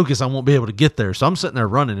lose focus, I won't be able to get there. So I'm sitting there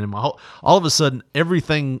running, and all of a sudden,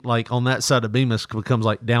 everything like on that side of Bemis becomes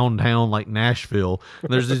like downtown, like Nashville.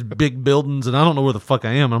 And there's these big buildings, and I don't know where the fuck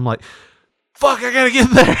I am. I'm like, fuck, I got to get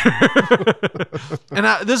there. And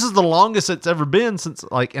this is the longest it's ever been since,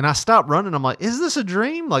 like, and I stopped running. I'm like, is this a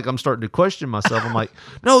dream? Like, I'm starting to question myself. I'm like,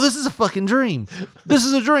 no, this is a fucking dream. This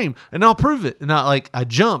is a dream, and I'll prove it. And I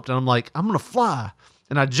jumped, and I'm like, I'm going to fly.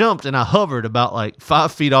 And I jumped and I hovered about like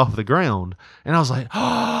 5 feet off the ground. And I was like,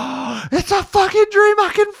 oh, it's a fucking dream.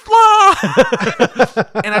 I can fly.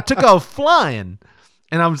 And I took off flying.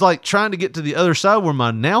 And I was like trying to get to the other side where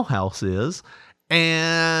my now house is.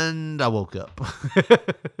 And I woke up.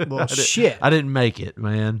 Well, shit. I didn't make it,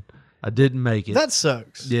 man. I didn't make it. That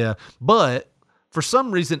sucks. Yeah. But for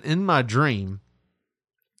some reason in my dream,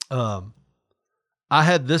 I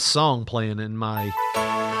had this song playing in my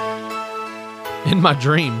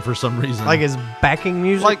dream for some reason. Like his backing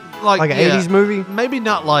music? Like an 80s movie? Maybe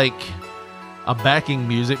not like a backing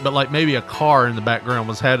music, but like maybe a car in the background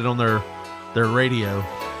had it on their radio.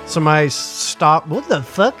 Somebody stopped. What the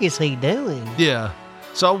fuck is he doing? Yeah.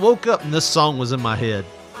 So I woke up and this song was in my head.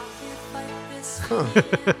 Huh.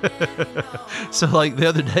 So like the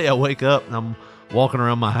other day I wake up and I'm walking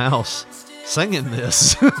around my house singing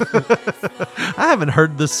this. I haven't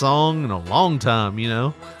heard this song in a long time,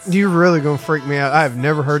 You're really going to freak me out. I have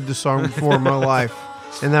never heard this song before in my life.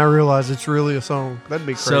 And I realize it's really a song. That'd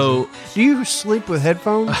be crazy. So, do you sleep with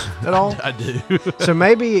headphones at all? I do. So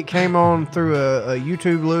maybe it came on through a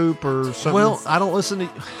YouTube loop or something. Well, I don't listen to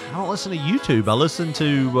YouTube. I listen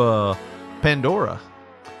to Pandora.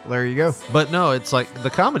 There you go. But no, it's like the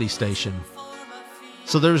comedy station.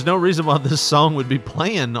 So there's no reason why this song would be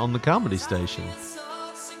playing on the comedy station.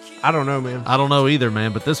 I don't know, man. I don't know either,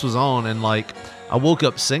 man. But this was on, and like I woke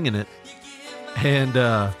up singing it, and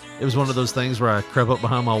it was one of those things where I crept up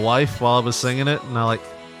behind my wife while I was singing it, and I like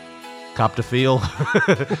copped a feel,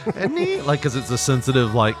 and because it's a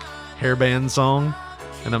sensitive like hairband song,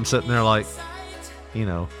 and I'm sitting there like,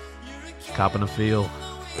 copping a feel,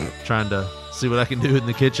 trying to see what I can do in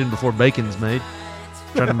the kitchen before bacon's made.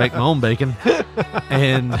 Trying to make my own bacon.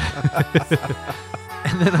 And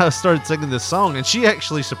then I started singing this song, and she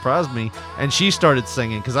actually surprised me, and she started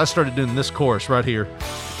singing because I started doing this chorus right here.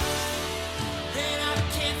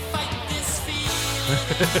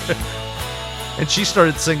 And she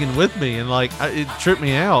started singing with me, and it tripped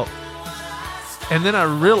me out. And then I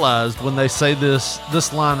realized when they say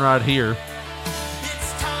this line right here,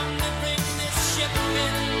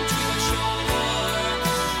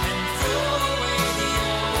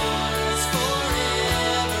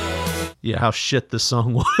 yeah, how shit this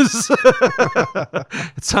song was.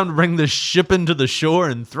 It's time to bring this ship into the shore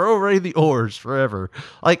and throw away the oars forever.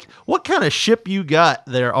 Like, what kind of ship you got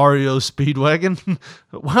there, REO Speedwagon?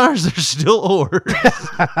 Why is there still oars?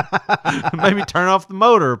 Maybe turn off the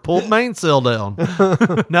motor, pull the mainsail down.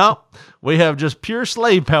 No, we have just pure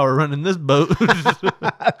slave power running this boat.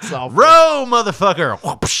 Row, motherfucker!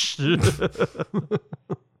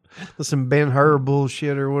 Some Ben-Hur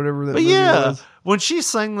bullshit or whatever that movie was. When she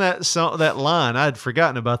sang that line, I had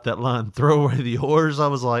forgotten about that line, throw away the oars. I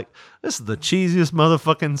was like, this is the cheesiest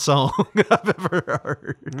motherfucking song I've ever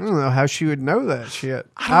heard. I don't know how she would know that shit.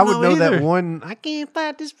 I would know that one, I can't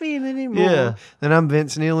fight this feeling anymore. Yeah. Then I'm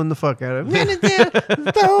Vince Neil the fuck out of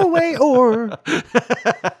it. Throw away oar.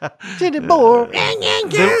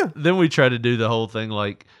 Then we try to do the whole thing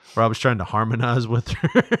like where I was trying to harmonize with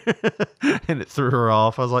her and it threw her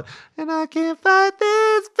off. I was like, and I can't fight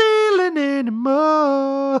this feeling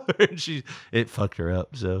anymore. And it fucked her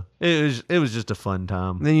up. So it was just a fun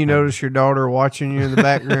time. Then you notice your daughter watching you in the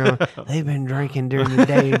background. They've been drinking during the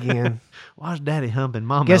day again. Why's Daddy humping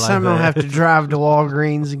Mama? Guess like I'm going to that? have to drive to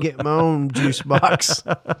Walgreens and get my own juice box.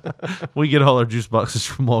 We get all our juice boxes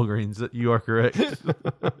from Walgreens. You are correct.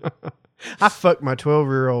 I fucked my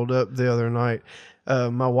 12-year-old up the other night.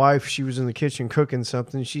 My wife, she was in the kitchen cooking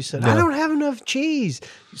something. She said, I don't have enough cheese.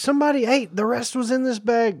 Somebody ate. The rest was in this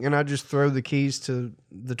bag. And I just throw the keys to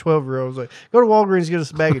the 12-year-old. I was like, go to Walgreens, get us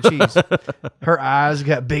a bag of cheese. Her eyes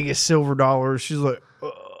got big as silver dollars. She's like,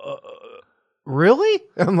 really?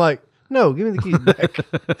 I'm like, no, give me the keys back.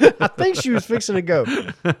 I think she was fixing to go.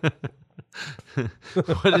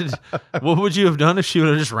 What would you have done if she would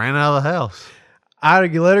have just ran out of the house?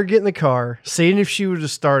 I'd have let her get in the car, seeing if she would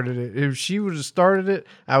have started it. If she would have started it,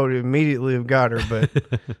 I would immediately have got her. But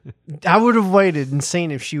I would have waited and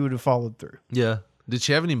seen if she would have followed through. Yeah. Did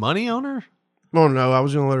she have any money on her? Oh, no. I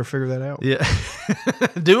was going to let her figure that out. Yeah.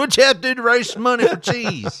 Do what you have to do to raise some money for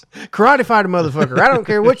cheese. Karate fight a motherfucker. I don't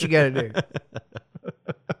care what you got to do.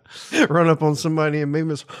 Run up on somebody and make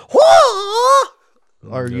this.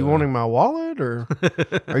 Are you wanting my wallet or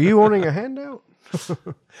are you wanting a handout?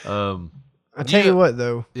 I tell you what,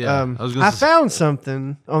 though. Yeah, I found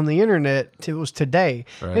something on the internet. It was today,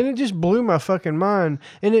 and it just blew my fucking mind.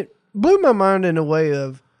 And it blew my mind in a way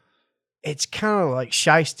of it's kind of like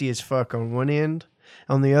shiesty as fuck on one end.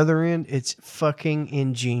 On the other end, it's fucking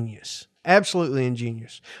ingenious. Absolutely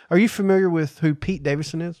ingenious. Are you familiar with who Pete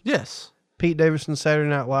Davidson is? Yes. Pete Davidson, Saturday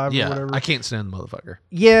Night Live or whatever. I can't stand the motherfucker.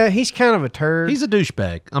 Yeah, he's kind of a turd. He's a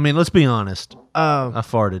douchebag. I mean, let's be honest. I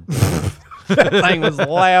farted. That thing was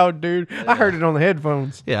loud, dude. Yeah. I heard it on the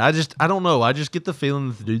headphones. Yeah, I don't know. I just get the feeling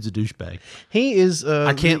that the dude's a douchebag. He is.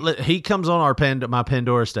 I can't he comes on my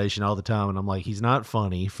Pandora station all the time, and I'm like, he's not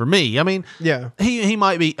funny for me. I mean, yeah, he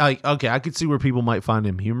might be like, okay, I could see where people might find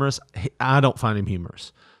him humorous. I don't find him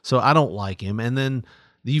humorous, so I don't like him. And then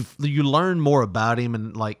you learn more about him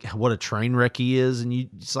and like what a train wreck he is, and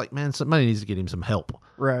it's like, man, somebody needs to get him some help.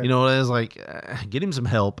 Right. You know, it's like get him some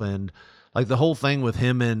help. And like the whole thing with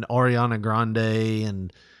him and Ariana Grande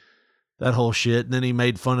and that whole shit. And then he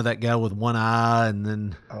made fun of that guy with one eye. And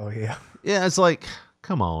then, oh yeah, it's like,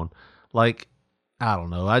 come on. Like, I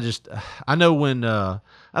don't know. I know when,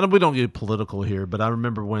 we don't get political here, but I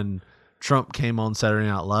remember when Trump came on Saturday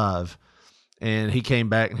Night Live and he came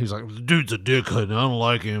back and he was like, the dude's a dickhead and I don't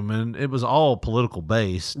like him. And it was all political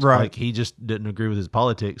based. Right. Like he just didn't agree with his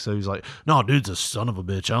politics. So he's like, no, dude's a son of a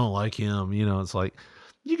bitch. I don't like him. You know, it's like,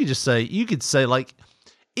 you could say like,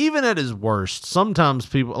 even at his worst, sometimes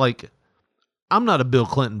people like, I'm not a Bill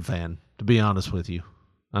Clinton fan, to be honest with you.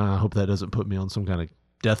 I hope that doesn't put me on some kind of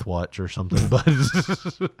death watch or something, but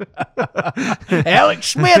Alex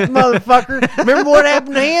Smith, motherfucker. Remember what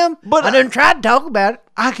happened to him? But I didn't try to talk about it.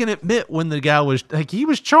 I can admit when the guy was like, he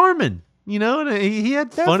was charming, you know, and he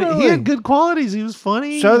had Definitely. funny, he had good qualities. He was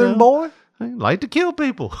funny. Southern boy. I like to kill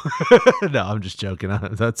people. No, I'm just joking.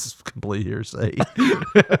 That's complete hearsay.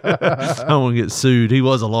 I don't want to get sued. He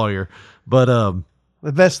was a lawyer, but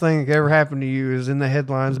the best thing that ever happened to you is in the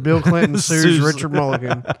headlines: Bill Clinton sues Richard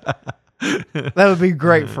Mulligan. That would be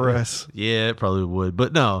great for us. Yeah, it probably would.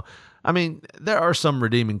 But no, I mean, there are some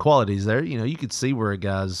redeeming qualities there. You know, you could see where a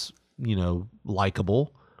guy's, you know,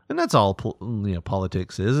 likable, and that's all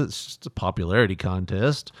politics is. It's just a popularity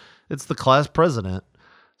contest. It's the class president.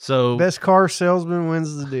 So best car salesman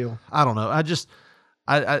wins the deal. I don't know. I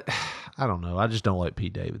don't know. I just don't like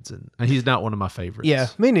Pete Davidson. He's not one of my favorites. Yeah,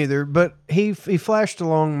 me neither. But he flashed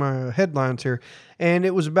along my headlines here, and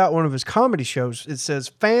it was about one of his comedy shows. It says,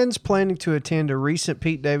 fans planning to attend a recent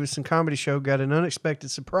Pete Davidson comedy show got an unexpected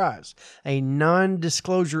surprise. A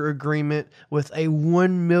non-disclosure agreement with a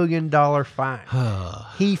 $1 million fine.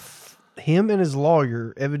 Him and his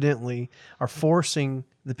lawyer evidently are forcing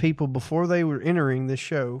the people before they were entering the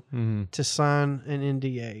show to sign an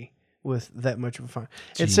NDA with that much of a fine.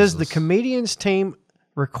 It says the comedian's team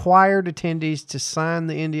required attendees to sign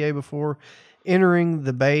the NDA before entering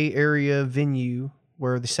the Bay Area venue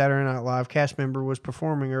where the Saturday Night Live cast member was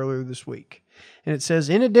performing earlier this week. And it says,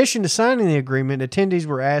 in addition to signing the agreement, attendees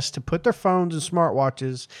were asked to put their phones and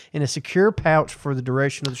smartwatches in a secure pouch for the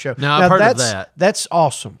duration of the show. Now I've heard of that. That's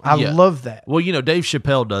awesome. I love that. Well, you know, Dave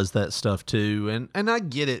Chappelle does that stuff too. And I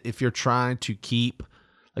get it if you're trying to keep,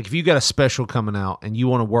 like if you got a special coming out and you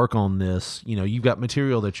want to work on this, you know, you've got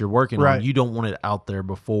material that you're working on. You don't want it out there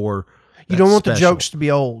before. You don't want the jokes to be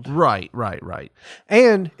old. Right.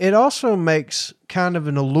 And it also makes kind of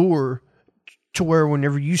an allure to where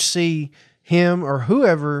whenever you see him or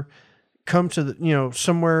whoever come to the,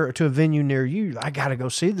 somewhere to a venue near you, I got to go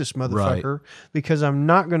see this motherfucker because I'm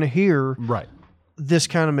not going to hear this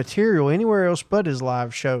kind of material anywhere else but his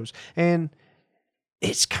live shows. And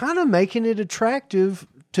it's kind of making it attractive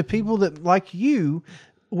to people that like you,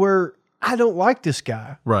 where I don't like this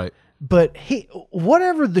guy. Right. But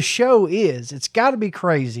whatever the show is, it's got to be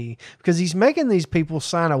crazy because he's making these people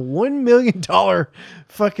sign a $1 million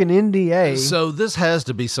fucking NDA. So this has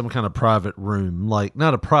to be some kind of private room, like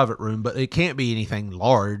not a private room, but it can't be anything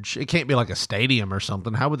large. It can't be like a stadium or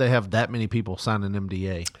something. How would they have that many people sign an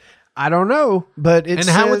NDA? I don't know, but it's. And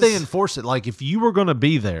how would they enforce it? Like if you were going to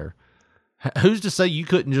be there, who's to say you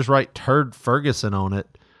couldn't just write Turd Ferguson on it?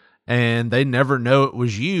 And they never know it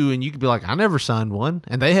was you, and you could be like, I never signed one.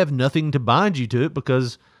 And they have nothing to bind you to it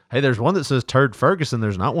because, hey, there's one that says Turd Ferguson.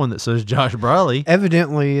 There's not one that says Josh Briley.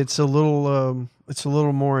 Evidently, it's a little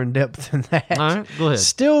more in depth than that. All right, go ahead.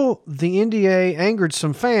 Still, the NDA angered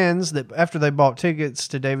some fans that after they bought tickets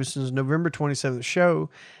to Davidson's November 27th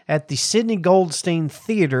show at the Sidney Goldstein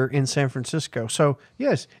Theater in San Francisco. So,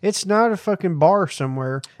 yes, it's not a fucking bar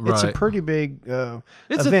somewhere. It's a pretty big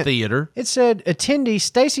it's event. A theater. It said, attendee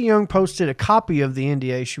Stacey Young posted a copy of the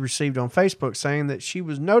NDA she received on Facebook saying that she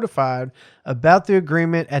was notified about the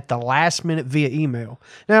agreement at the last minute via email.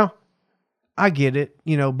 Now, I get it,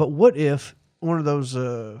 but what if one of those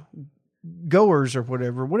goers or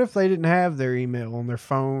whatever, what if they didn't have their email on their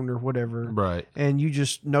phone or whatever? Right. And you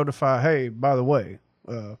just notify, hey, by the way,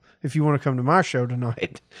 if you want to come to my show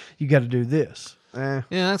tonight, you got to do this. Yeah,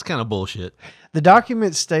 that's kind of bullshit. The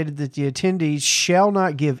document stated that the attendees shall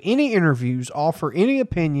not give any interviews, offer any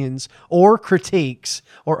opinions or critiques,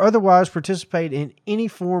 or otherwise participate in any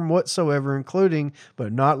form whatsoever, including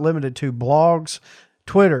but not limited to blogs,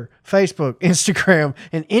 Twitter, Facebook, Instagram,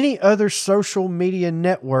 and any other social media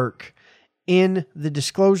network in the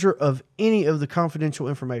disclosure of any of the confidential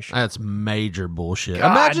information. That's major bullshit.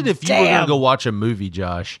 God Imagine if you were going damn. to go watch a movie,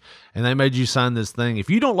 Josh, and they made you sign this thing. If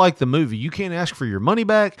you don't like the movie, you can't ask for your money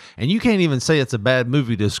back, and you can't even say it's a bad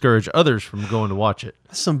movie to discourage others from going to watch it.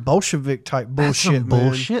 That's some Bolshevik type bullshit, That's some man.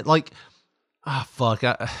 bullshit. Like, fuck.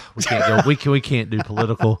 We can't go. We can't do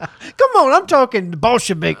political. Come on, I'm talking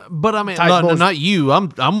Bolshevik. But I mean, type bullshit. not you.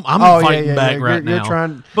 I'm fighting back right You're now.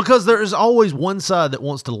 trying, because there is always one side that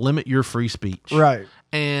wants to limit your free speech. right.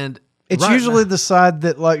 And It's right usually now, the side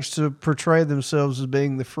that likes to portray themselves as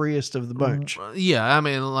being the freest of the bunch. yeah, I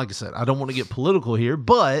mean, like I said, I don't want to get political here,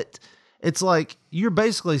 but it's like you're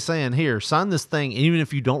basically saying, here, sign this thing, and even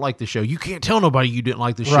if you don't like the show, you can't tell nobody you didn't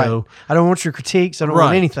like the show. I don't want your critiques. I don't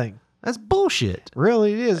want anything. That's bullshit.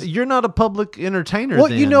 Really, it is. You're not a public entertainer. Well,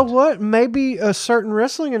 then. you know what? Maybe a certain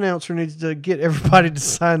wrestling announcer needs to get everybody to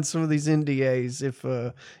sign some of these NDAs if,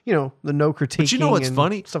 the no critiquing. But you know what's and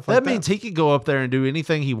funny? Stuff like that means he could go up there and do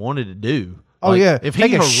anything he wanted to do. Oh, like, yeah. If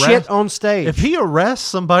Take he a shit on stage. If he arrests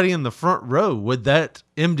somebody in the front row, would that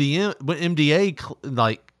MDA,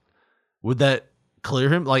 would that clear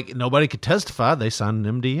him? Like, nobody could testify. They signed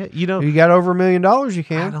an MDA. You know, you got over $1 million, you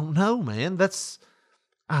can. I don't know, man.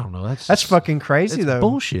 I don't know. That's fucking crazy, though.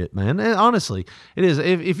 Bullshit, man. And honestly, it is.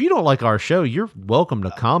 If you don't like our show, you're welcome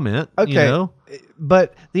to comment. Okay. You know?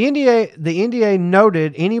 But the NDA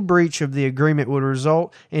noted any breach of the agreement would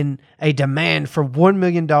result in a demand for $1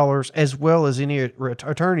 million as well as any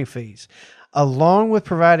attorney fees. Along with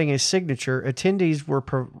providing a signature, attendees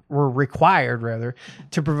were required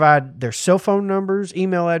to provide their cell phone numbers,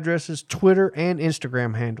 email addresses, Twitter, and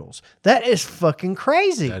Instagram handles. That is fucking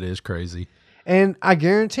crazy. That is crazy. And I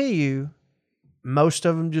guarantee you, most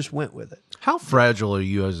of them just went with it. How fragile are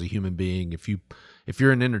you as a human being if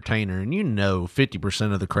you're an entertainer and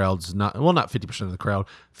 50% of the crowd's not 50% of the crowd,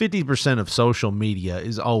 50% of social media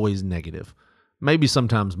is always negative, maybe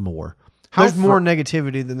sometimes more. There's more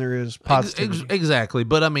negativity than there is positivity. Exactly.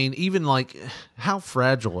 But I mean, even how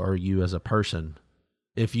fragile are you as a person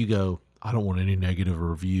if you go, I don't want any negative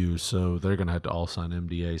reviews, so they're going to have to all sign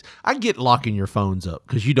MDAs. I get locking your phones up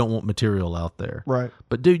because you don't want material out there. Right.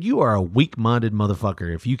 But, dude, you are a weak-minded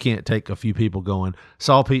motherfucker if you can't take a few people going,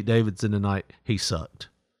 saw Pete Davidson tonight, he sucked.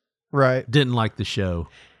 Right. Didn't like the show.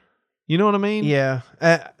 You know what I mean? Yeah.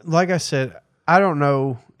 Like I said, I don't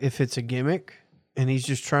know if it's a gimmick and he's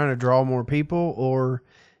just trying to draw more people or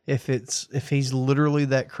if he's literally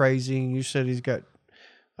that crazy. And you said he's got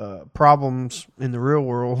problems in the real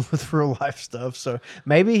world with real life stuff. So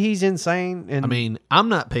maybe he's insane. And I mean, I'm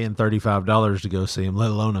not paying $35 to go see him, let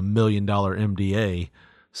alone $1 million MDA.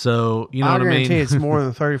 So, you know what I mean? I guarantee it's more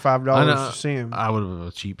than $35 to see him. I would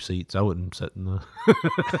have cheap seats. I wouldn't sit in the...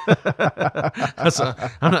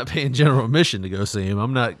 I'm not paying general admission to go see him.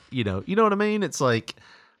 I'm not, you know what I mean? It's like,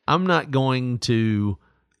 I'm not going to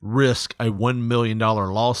risk a $1 million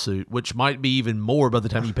lawsuit, which might be even more by the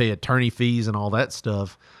time you pay attorney fees and all that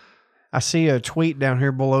stuff. I see a tweet down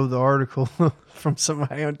here below the article from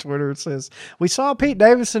somebody on Twitter. It says, "We saw Pete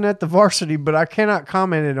Davidson at the Varsity, but I cannot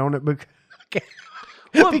comment on it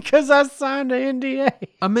because I signed an NDA."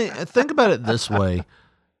 I mean, think about it this way.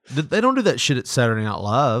 They don't do that shit at Saturday Night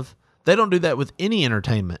Live. They don't do that with any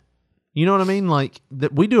entertainment. You know what I mean? Like,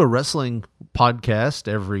 we do a wrestling podcast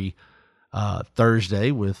every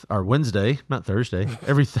Thursday with our Wednesday, not Thursday,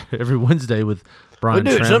 every Wednesday with Brian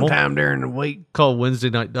We do it Trammell, sometime during the week. called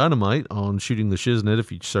Wednesday Night Dynamite on Shooting the Shiznit.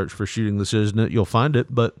 If you search for Shooting the Shiznit, you'll find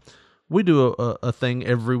it. But we do a thing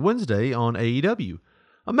every Wednesday on AEW.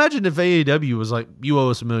 Imagine if AEW was like, you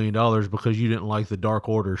owe us $1 million because you didn't like the Dark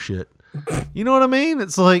Order shit. You know what I mean?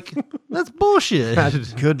 It's like, that's bullshit.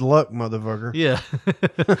 Good luck, motherfucker. Yeah.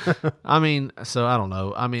 I mean, so I don't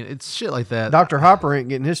know. I mean, it's shit like that. Dr. Hopper ain't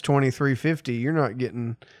getting his $23.50. You're not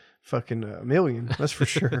getting fucking $1 million. That's for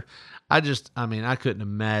sure. I couldn't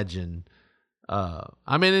imagine.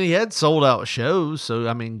 And he had sold out shows, so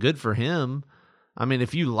I mean, good for him. I mean,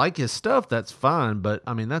 if you like his stuff, that's fine, but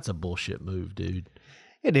I mean, that's a bullshit move, dude.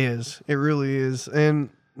 It is. It really is. And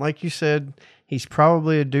like you said, he's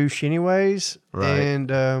probably a douche anyways. Right.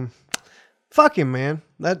 And fuck him, man.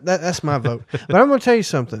 That's my vote. But I'm going to tell you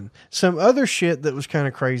something. Some other shit that was kind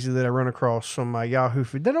of crazy that I run across from my Yahoo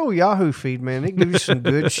feed. That old Yahoo feed, man, it gives you some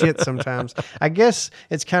good shit sometimes. I guess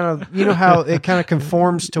it's kind of, you know how it kind of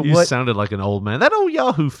conforms to You what... sounded like an old man. That old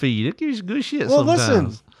Yahoo feed, it gives you good shit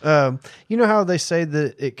sometimes. Listen, you know how they say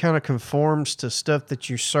that it kind of conforms to stuff that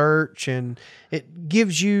you search, and it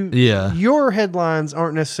gives you... Yeah. Your headlines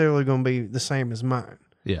aren't necessarily going to be the same as mine.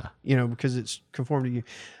 Yeah. You know, because it's conformed to you.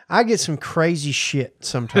 I get some crazy shit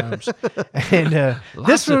sometimes. And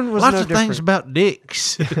this one was lots no of different. things about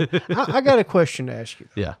dicks. I got a question to ask you.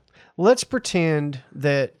 Yeah. Let's pretend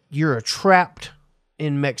that you're trapped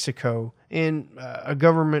in Mexico in a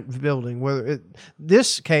government building.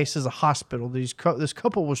 This case is a hospital. This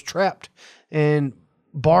couple was trapped and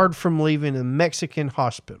barred from leaving a Mexican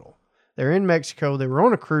hospital. They're in Mexico. They were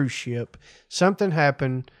on a cruise ship. Something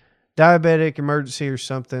happened. Diabetic emergency or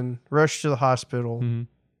something. Rushed to the hospital. Mm-hmm.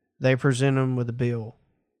 They present them with a bill.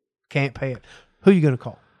 Can't pay it. Who you going to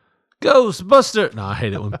call? Ghostbuster. No, I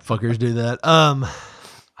hate it when fuckers do that.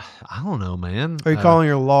 I don't know, man. Are you calling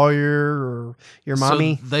your lawyer or your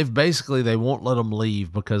mommy? So they won't let them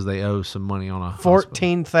leave because they owe some money on a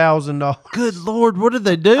 $14,000. Good Lord, what did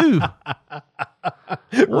they do?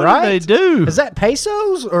 What Right? did they do? Is that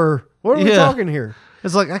pesos or what are we talking here?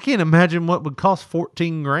 It's like, I can't imagine what would cost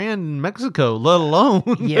 $14,000 in Mexico, let alone.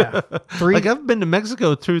 Yeah. Like, I've been to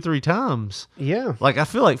Mexico 2-3 times. Yeah. Like, I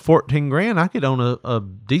feel like $14,000, I could own a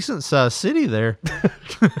decent sized city there.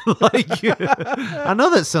 Like, I know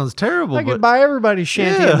that sounds terrible, I but could buy everybody's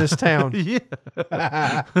shanty in this town.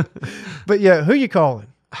 Yeah. But yeah, who you calling?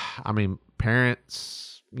 I mean,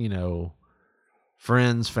 parents,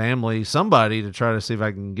 friends, family, somebody to try to see if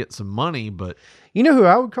I can get some money, but. You know who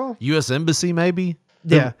I would call? U.S. Embassy, maybe?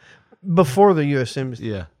 Yeah. Before the U.S. Embassy.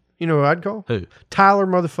 Yeah. You know who I'd call? Who? Tyler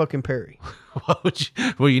motherfucking Perry.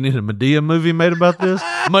 You need a Medea movie made about this?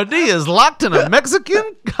 Medea's locked in a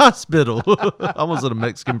Mexican hospital. Almost in a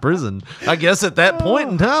Mexican prison. I guess at that point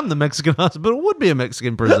in time, the Mexican hospital would be a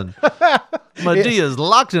Mexican prison. Medea's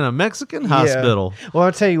locked in a Mexican hospital. Well,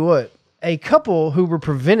 I'll tell you what. A couple who were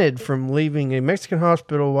prevented from leaving a Mexican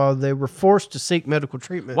hospital while they were forced to seek medical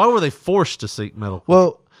treatment. Why were they forced to seek medical treatment?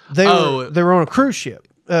 Well, they were on a cruise ship.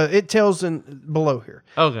 It tells below here.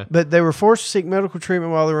 Okay. But they were forced to seek medical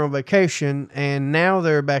treatment while they were on vacation, and now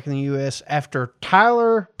they're back in the U.S. after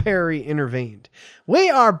Tyler Perry intervened. We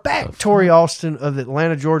are back, Tori Austin of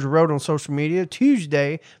Atlanta, Georgia wrote on social media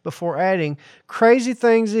Tuesday before adding, "Crazy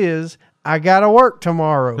things is, I gotta work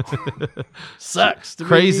tomorrow." Sucks.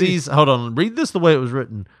 Crazies. Hold on. Read this the way it was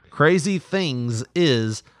written. Crazy things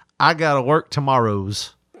is, I gotta work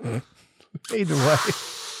tomorrows. Either way.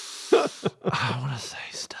 I want to say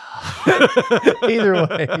stuff. Either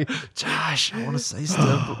way. Josh, I want to say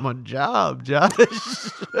stuff, but my job, Josh.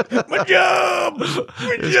 My job.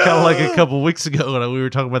 It's kind of like a couple weeks ago when we were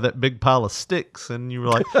talking about that big pile of sticks, and you were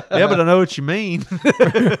like, yeah, but I know what you mean.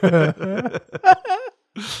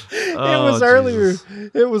 It was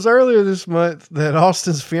earlier this month that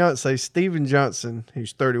Austin's fiance, Steven Johnson,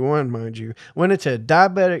 who's 31, mind you, went into a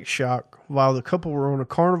diabetic shock while the couple were on a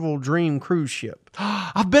Carnival Dream cruise ship.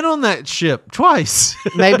 I've been on that ship twice.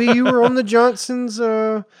 Maybe you were on the Johnson's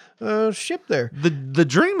ship there. The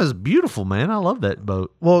Dream is beautiful, man. I love that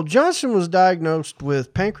boat. Well, Johnson was diagnosed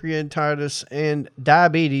with pancreatitis and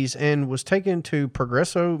diabetes and was taken to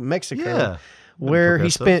Progreso, Mexico. Yeah. where he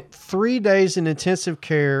Progressive. spent 3 days in intensive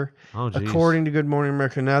care, Oh, geez. according to Good Morning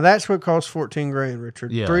America. Now, that's what costs $14,000,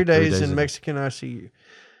 Richard. Yeah, 3 days in Mexican ICU.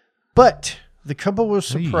 But the couple was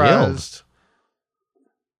He surprised.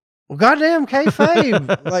 Well, goddamn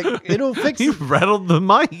kayfabe. Like, it'll fix You it. rattled the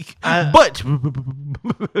mic. But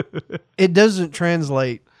It doesn't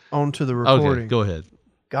translate onto the recording. okay, go ahead.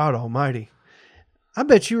 God almighty. I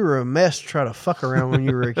bet you were a mess to try to fuck around when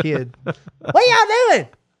you were a kid. What y'all doing?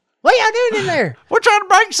 What y'all doing in there? We're trying to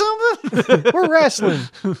break something. We're wrestling.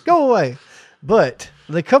 Go away. But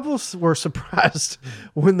the couples were surprised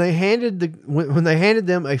when they handed when they handed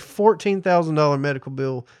them a $14,000 medical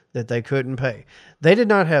bill that they couldn't pay. They did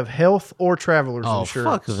not have health or traveler's Oh,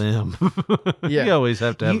 insurance. fuck them. Yeah. You always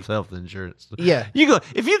have to have health insurance. Yeah.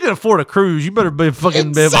 If you can afford a cruise, you better be fucking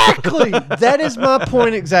Exactly. That is my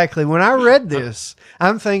point exactly. When I read this,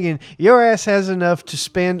 I'm thinking your ass has enough to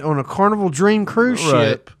spend on a Carnival Dream cruise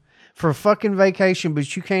ship for a fucking vacation,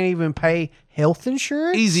 but you can't even pay health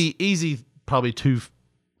insurance? easy, probably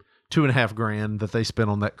 $2.5 that they spent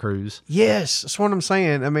on that cruise. Yes, that's what I'm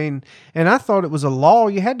saying. I mean, and I thought it was a law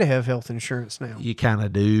you had to have health insurance now. You kind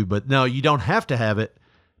of do, but no, you don't have to have it.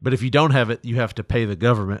 But if you don't have it, you have to pay the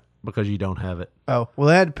government because you don't have it. Oh, well,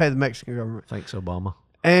 they had to pay the Mexican government. Thanks, Obama.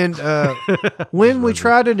 And when we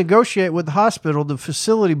tried to negotiate with the hospital, the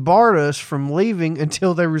facility barred us from leaving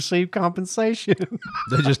until they received compensation.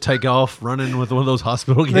 They just take off running with one of those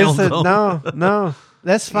hospital They gowns said, on. no,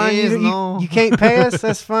 that's fine. Yes, You no. can't pay us.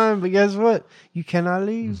 That's fine. But guess what? You cannot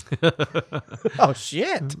leave. Oh,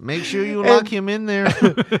 shit. Make sure you lock him in there.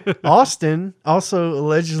 Austin also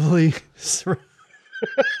allegedly...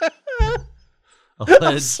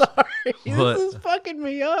 I'm sorry. What? This is fucking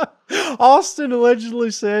me up. Austin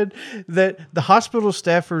allegedly said that the hospital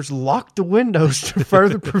staffers locked the windows to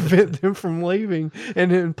further prevent them from leaving,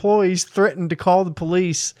 and the employees threatened to call the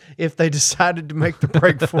police if they decided to make the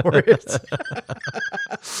break for it.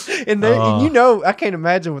 And you know, I can't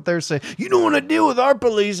imagine what they're saying. You don't want to deal with our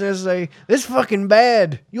police and say, this fucking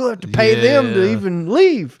bad. You'll have to pay them to even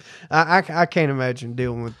leave. I can't imagine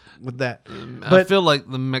dealing with that. But I feel like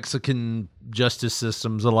the Mexican justice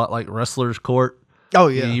system's a lot like wrestler's court. Oh,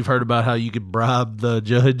 yeah. You've heard about how you could bribe the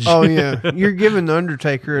judge. Oh, yeah. You're giving the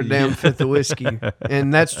Undertaker a damn fifth of whiskey,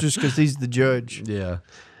 and that's just because he's the judge. Yeah.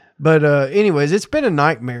 But anyways, it's been a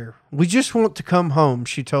nightmare. We just want to come home,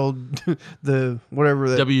 she told the whatever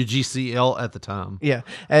that WGCL at the time. Yeah.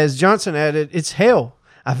 As Johnson added, it's hell.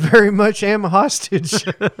 I very much am a hostage.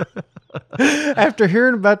 After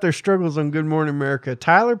hearing about their struggles on Good Morning America,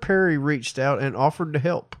 Tyler Perry reached out and offered to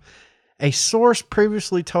help. A source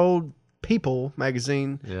previously told People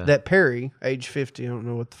magazine that Perry, age 50, I don't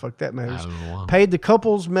know what the fuck that matters, paid the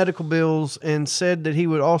couple's medical bills and said that he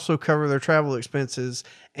would also cover their travel expenses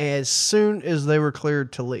as soon as they were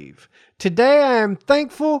cleared to leave. Today I am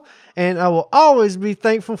thankful, and I will always be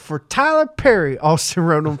thankful for Tyler Perry, Austin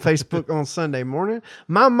wrote on Facebook on Sunday morning.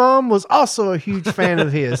 My mom was also a huge fan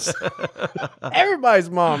of his.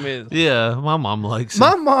 Everybody's mom is. Yeah, my mom likes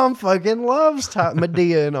My it. mom fucking loves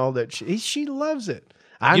Medea and all that shit. She loves it.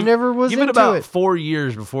 I never was Give into it about it. 4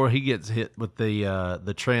 years before he gets hit with the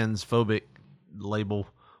transphobic label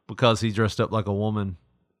because he dressed up like a woman.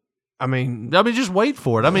 I mean, just wait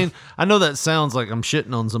for it. I mean, I know that sounds like I'm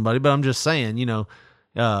shitting on somebody, but I'm just saying, you know,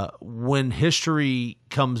 when history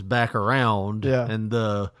comes back around and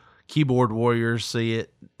the keyboard warriors see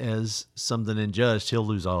it as something unjust, he'll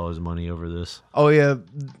lose all his money over this. Oh, yeah.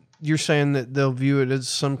 You're saying that they'll view it as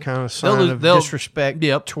some kind of sign of disrespect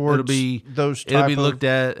towards those type It'll be of... looked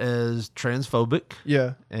at as transphobic.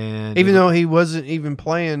 Yeah. And even though he wasn't even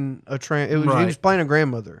playing a he was playing a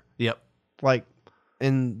grandmother. Yep. Like,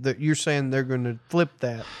 and you're saying they're going to flip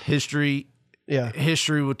that. History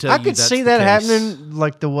will tell you I could that's see the that case. happening,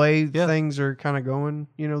 like the way things are kind of going,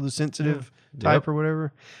 you know, the sensitive type or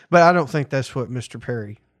whatever. But I don't think that's what Mr.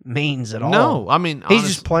 Perry means at all. No, I mean, he's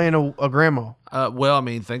just playing a grandma. Well, I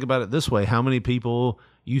mean, think about it this way. How many people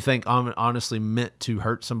you think honestly meant to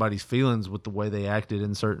hurt somebody's feelings with the way they acted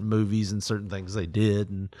in certain movies and certain things they did?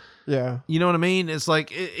 And you know what I mean? It's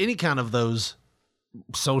like any kind of those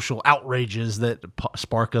social outrages that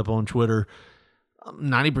spark up on Twitter,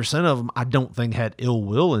 90% of them I don't think had ill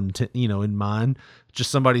will in mind. Just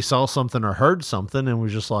somebody saw something or heard something and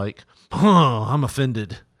was just like, I'm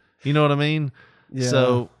offended. You know what I mean? Yeah.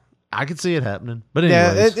 So I could see it happening. But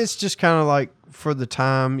anyways. It's just kind of like for the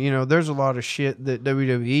time, you know, there's a lot of shit that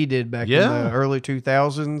WWE did back in the early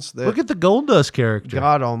 2000s. Look at the Goldust character.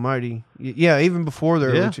 God almighty. Yeah, even before the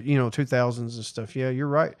early 2000s and stuff. Yeah, you're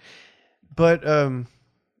right. But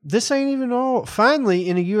this ain't even all. Finally,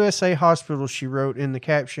 in a USA hospital, she wrote in the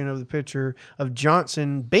caption of the picture of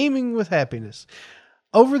Johnson beaming with happiness.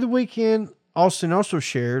 Over the weekend, Austin also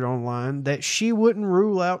shared online that she wouldn't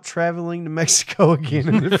rule out traveling to Mexico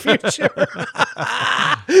again in the future.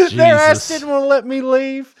 Their ass didn't want to let me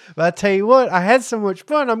leave. But I tell you what, I had so much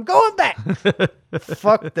fun. I'm going back.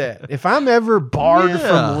 Fuck that. If I'm ever barred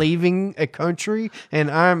from leaving a country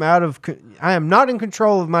and I am not in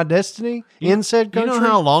control of my destiny in said country. You know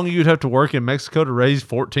how long you'd have to work in Mexico to raise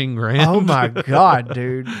 $14,000? Oh my God,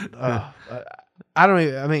 dude. I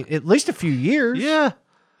mean, at least a few years. Yeah.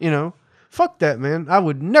 You know. Fuck that, man. I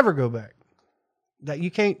would never go back. That you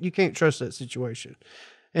can't trust that situation.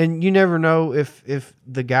 And you never know if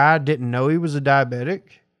the guy didn't know he was a diabetic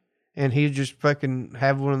and he just fucking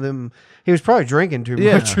have one of them. He was probably drinking too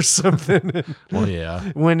much or something. Well,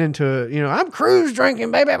 yeah. Went into, I'm cruise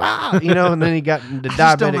drinking, baby. And then he got into diabetic. I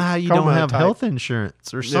just don't know how you don't have type. health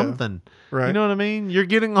insurance or something. Right. You know what I mean? You're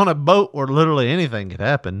getting on a boat where literally anything could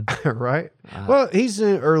happen. Right. Well, he's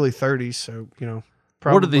in early 30s, so,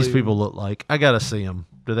 Probably. What do these people look like? I got to see them.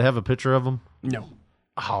 Do they have a picture of them? No.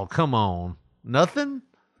 Oh, come on. Nothing?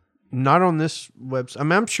 Not on this website. I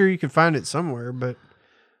mean, I'm sure you can find it somewhere, but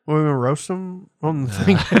we're going to roast them on the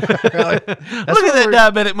thing. Look at that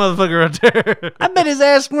diabetic motherfucker right there. I bet his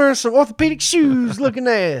ass wearing some orthopedic shoes looking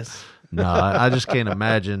ass. No, I just can't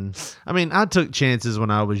imagine. I mean, I took chances when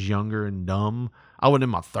I was younger and dumb. I was in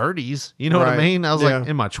my 30s. You know what I mean? I was like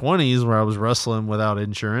in my 20s where I was wrestling without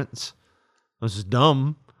insurance. This is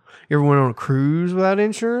dumb. You ever went on a cruise without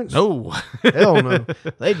insurance? No. Hell no.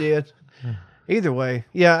 They did. Either way.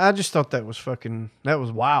 Yeah, I just thought that was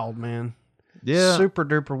wild, man. Yeah. Super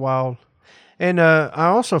duper wild. And I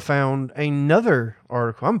also found another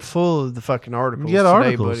article. I'm full of the fucking articles today,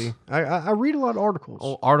 articles. buddy. I read a lot of articles.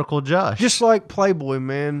 Oh, Article Josh. Just like Playboy,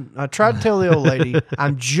 man. I tried to tell the old lady,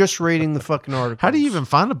 I'm just reading the fucking articles. How do you even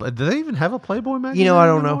find do they even have a Playboy magazine? I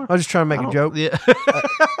don't know. I was just trying to make a joke. Yeah.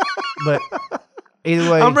 But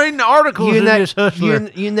either way, I'm reading the articles. You and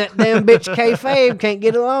that damn bitch kayfabe can't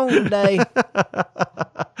get along today.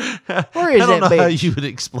 Where is I don't that know bitch? how you would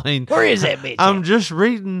explain. Where is that bitch? I'm just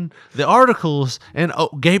reading the articles in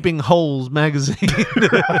Gaping Holes magazine.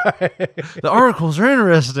 The articles are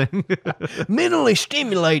interesting. Mentally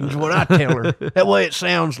stimulating is what I tell her. That way it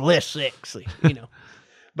sounds less sexy,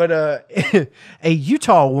 But a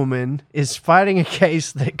Utah woman is fighting a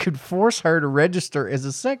case that could force her to register as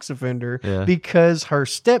a sex offender because her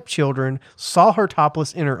stepchildren saw her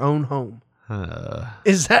topless in her own home.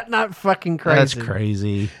 Is that not fucking crazy? That's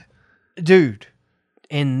crazy. Dude,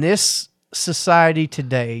 in this society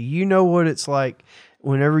today, you know what it's like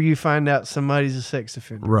whenever you find out somebody's a sex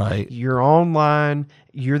offender. Right. You're online.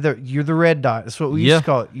 You're the red dot. That's what we used to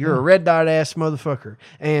call it. You're a red dot ass motherfucker.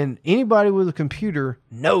 And anybody with a computer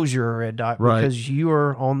knows you're a red dot because you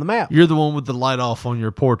are on the map. You're the one with the light off on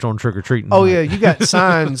your porch on trick or treating. Oh yeah, you got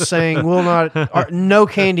signs saying will not, no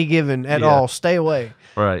candy given at all. Stay away.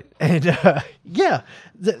 Right. And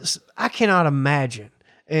I cannot imagine.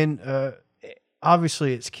 And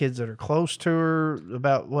obviously it's kids that are close to her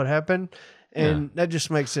about what happened. And that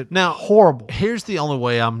just makes it horrible. Here's the only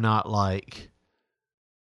way I'm not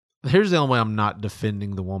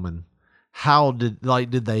defending the woman. How did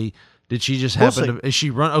she just happen to, is she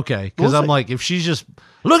run? Okay. Cause I'm like, if she's just,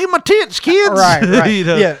 look at my tits, kids. Right.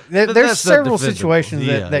 Yeah. There's several situations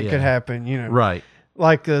that could happen, Right.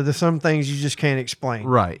 Like there's some things you just can't explain.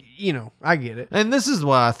 Right. I get it. And this is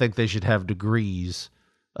why I think they should have degrees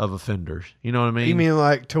of offenders. You know what I mean? You mean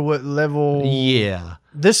like to what level? Yeah.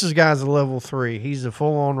 This guy's a level 3. He's a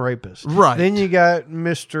full-on rapist. Right. Then you got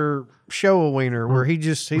Mr. Show-A-Wiener, where he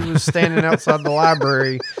was standing outside the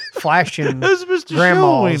library flashing That's Mr.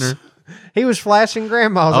 grandmas. Show-A-Wiener. He was flashing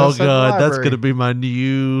grandmas. Oh outside God, the that's library. gonna be my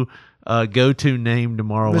new go-to name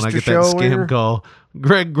tomorrow when I Mr. get that Show-A-Wiener? scam call.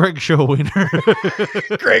 Greg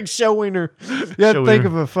Show-A-Wiener. Greg Show-Wiener. You have to Show-A-Wiener. think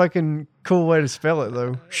of a fucking cool way to spell it,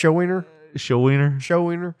 though. Show-Wiener? Show-A-Wiener.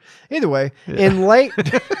 Show-Wiener. Either way, in late...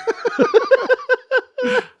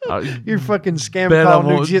 Your fucking scam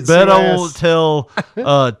call Jiu-Jitsu Bet I ass. won't tell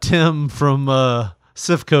Tim from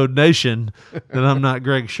Sif Code Nation that I'm not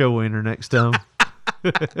Greg Show-Wiener next time.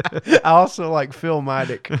 I also like Phil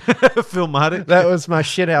Midick. Phil Midick? That was my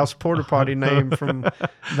shithouse porta potty name from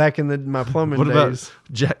back in my plumbing What days. about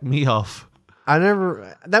Jack Meoff?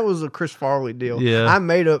 That was a Chris Farley deal. Yeah. I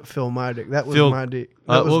made up Phil Midick. That was my deal.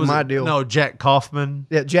 That was my deal. No, Jack Kaufman.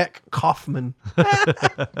 Yeah, Jack Kaufman.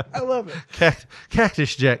 I love it.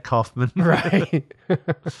 Cactus Jack Kaufman. Right.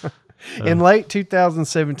 In late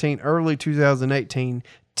 2017, early 2018,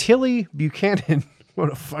 Tilly Buchanan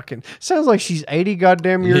What a fucking sounds like she's 80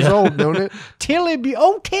 goddamn years old, don't it? Tilly,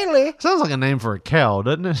 Tilly. Sounds like a name for a cow,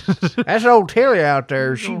 doesn't it? That's old Tilly out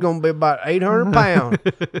there. She's gonna be about 800 pounds.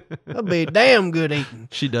 That'll be damn good eating.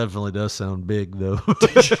 She definitely does sound big, though.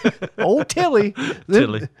 Old Tilly.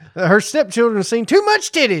 Tilly. Her stepchildren seen too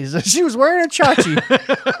much titties. She was wearing a chachi.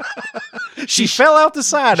 She fell out the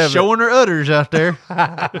side of Showing her udders out there.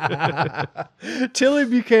 it. Tilly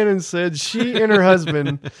Buchanan said she and her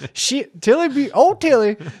husband, old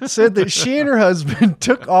Tilly said that she and her husband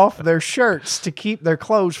took off their shirts to keep their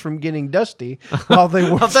clothes from getting dusty while they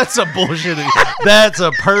were. Oh, that's a bullshit. That's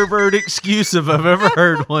a pervert excuse if I've ever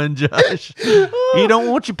heard one, Josh. You don't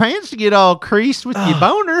want your pants to get all creased with your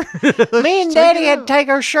boner. Me and Daddy had to take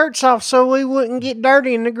our shirts off so we wouldn't get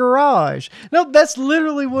dirty in the garage. No, that's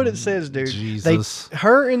literally what it says, dude. Jesus.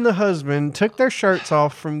 Her and the husband took their shirts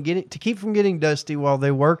off to keep from getting dusty while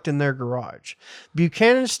they worked in their garage.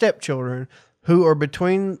 Buchanan's stepchildren, who are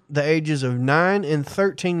between the ages of 9 and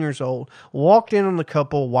 13 years old, walked in on the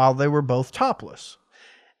couple while they were both topless.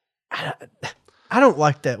 I don't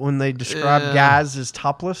like that when they describe guys as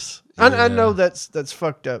topless. I know that's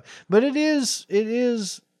fucked up, but it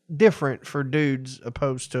is different for dudes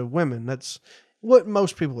opposed to women. That's what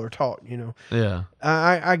most people are taught, you know. Yeah.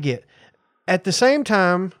 I get. At the same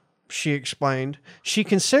time, she explained, she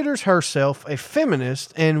considers herself a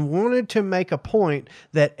feminist and wanted to make a point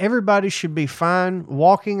that everybody should be fine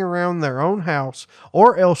walking around their own house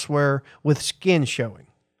or elsewhere with skin showing.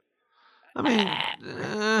 I mean,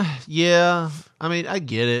 yeah. I mean, I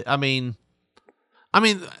get it. I mean,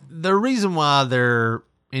 the reason why they're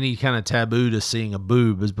any kind of taboo to seeing a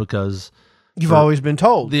boob is because you've always been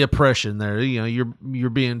told the oppression there. You know, you're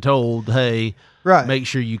being told, hey, right, make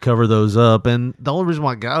sure you cover those up. And the only reason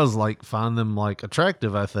why guys like find them like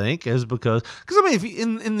attractive, I think, is because I mean, if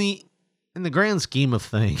you, in the grand scheme of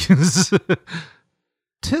things,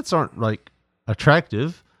 tits aren't like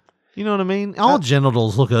attractive. You know what I mean? All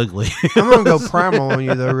genitals look ugly. I'm going to go primal on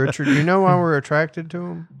you, though, Richard. You know why we're attracted to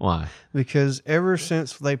them? Why? Because ever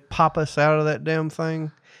since they pop us out of that damn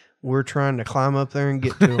thing, we're trying to climb up there and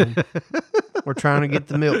get to them. We're trying to get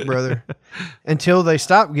the milk, brother. Until they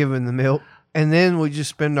stop giving the milk, and then we just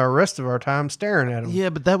spend our rest of our time staring at them. Yeah,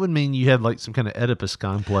 but that would mean you had like some kind of Oedipus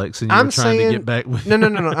complex and you were trying to get back with... No.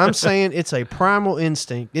 I'm saying it's a primal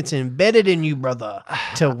instinct. It's embedded in you, brother,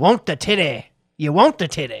 to want the titty. You want the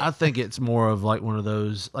titty. I think it's more of like one of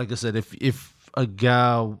those, like I said, if a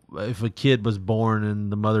kid was born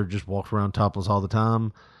and the mother just walked around topless all the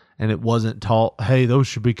time and it wasn't taught, hey, those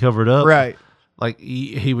should be covered up. Right. Like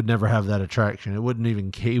he would never have that attraction. It wouldn't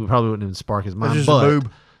even, he probably wouldn't even spark his mind. Just but a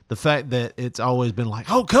boob. The fact that it's always been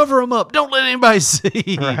like, oh, cover them up. Don't let anybody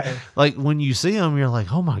see. Right. Like when you see them, you're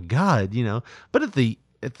like, oh my God, you know, but at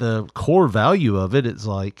the core value of it, it's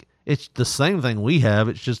like, it's the same thing we have.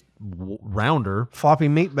 It's just rounder. Floppy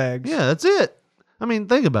meat bags. Yeah, that's it. I mean,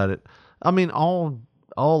 think about it. I mean, all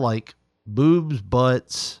like boobs,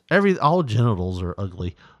 butts, all genitals are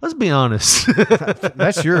ugly. Let's be honest.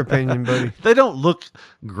 That's your opinion, buddy. They don't look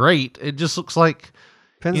great. It just looks like...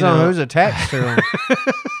 Depends on who's attached to them.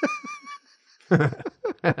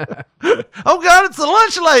 Oh God, it's the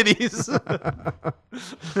lunch ladies.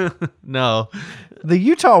 No. The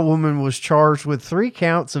Utah woman was charged with 3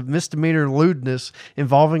 counts of misdemeanor lewdness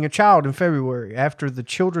involving a child in February after the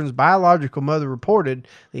children's biological mother reported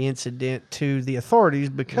the incident to the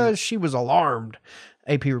authorities because she was alarmed,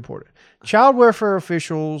 AP reported. Child welfare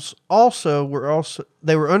officials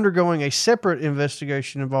were undergoing a separate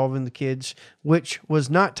investigation involving the kids, which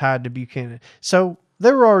was not tied to Buchanan. So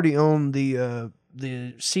they were already on the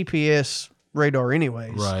CPS radar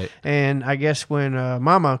anyways. Right. And I guess when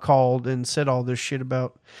Mama called and said all this shit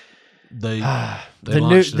about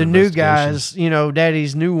the new guys, you know,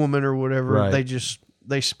 Daddy's new woman or whatever, right,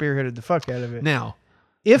 they spearheaded the fuck out of it. Now,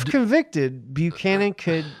 if convicted, Buchanan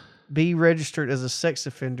could be registered as a sex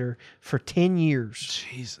offender for 10 years.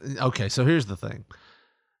 Jeez. Okay, so here's the thing.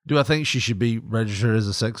 Do I think she should be registered as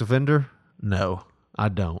a sex offender? No, I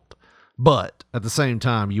don't. But at the same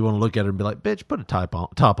time, you want to look at her and be like, bitch, put a top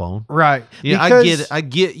on. Right. Yeah, because, I get it. I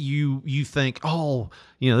get you think, oh,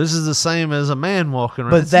 you know, this is the same as a man walking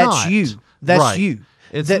around. But it's that's not. you. That's right. you.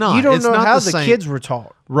 It's that not. You don't it's know not how the the kids were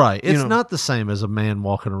taught. Right. It's know. not the same as a man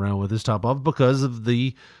walking around with his top off because of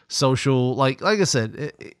the social, like I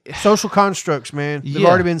said. Social constructs, man. They've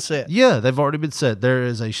already been set. Yeah, they've already been set. There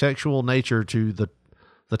is a sexual nature to the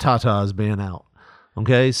tatas being out.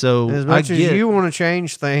 Okay, so as much as you want to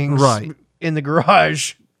change things right in the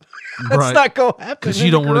garage, that's not going to happen. Because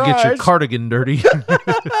you don't want to get your cardigan dirty.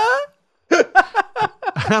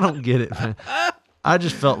 I don't get it, man. I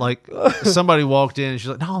just felt like somebody walked in and she's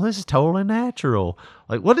like, no, this is totally natural.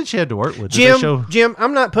 Like, what did she have to work with? Did they show... Jim,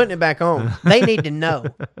 I'm not putting it back on. They need to know.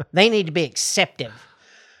 They need to be acceptive.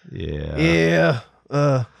 Yeah.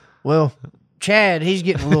 Yeah. Well, Chad, he's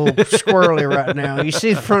getting a little squirrely right now. You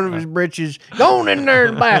see the front of his britches. Go on in there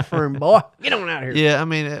in the bathroom, boy. Get on out here. Yeah, I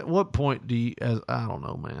mean, at what point do you... I don't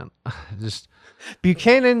know, man. Just...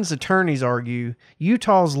 Buchanan's attorneys argue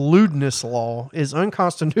Utah's lewdness law is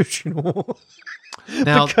unconstitutional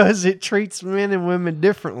now, because it treats men and women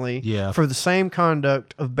differently yeah. for the same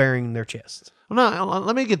conduct of baring their chests. Well, no,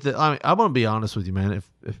 let me get the... I mean, I'm going to be honest with you, man. If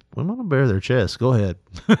women want to bare their chests, go ahead.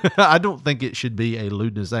 I don't think it should be a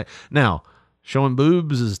lewdness act. Now, showing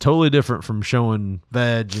boobs is totally different from showing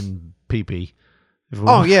vag and pee-pee.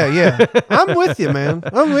 Oh, yeah. I'm with you, man.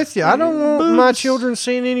 I'm with you. I don't want my children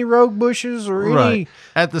seeing any rogue bushes or any... Right.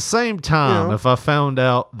 At the same time, if I found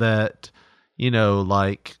out that,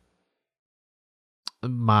 like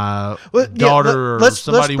my daughter or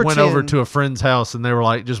somebody went over to a friend's house and they were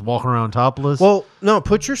like just walking around topless. Well, no,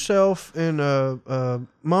 put yourself in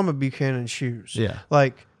Mama Buchanan's shoes. Yeah.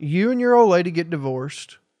 Like, you and your old lady get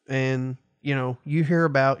divorced and, you hear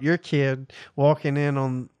about your kid walking in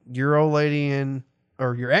on your old lady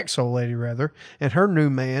or your ex-old lady, rather, and her new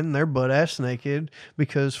man, they're butt-ass naked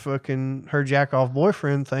because fucking her jack-off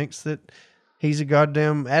boyfriend thinks that he's a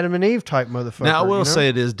goddamn Adam and Eve type motherfucker. Now, I will say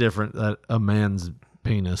it is different that a man's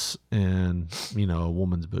penis and, a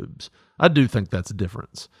woman's boobs. I do think that's a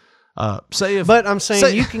difference. But I'm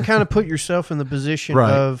saying you can kind of put yourself in the position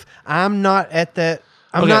of, I'm not at that...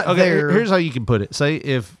 I'm not there. Here's how you can put it. Say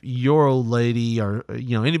if your old lady or,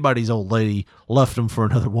 anybody's old lady left them for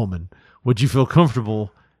another woman, would you feel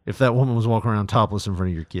comfortable if that woman was walking around topless in front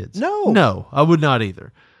of your kids? No, I would not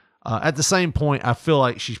either. At the same point, I feel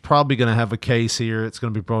like she's probably going to have a case here. It's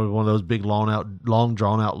going to be probably one of those big, long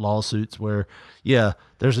drawn out lawsuits where,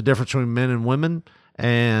 there's a difference between men and women,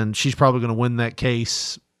 and she's probably going to win that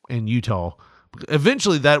case in Utah.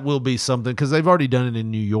 Eventually, that will be something because they've already done it in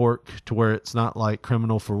New York to where it's not like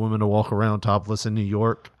criminal for women to walk around topless in New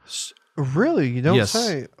York. Really? You don't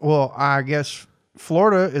say? Well, I guess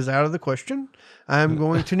Florida is out of the question. I'm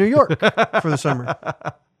going to New York for the summer.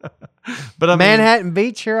 But Manhattan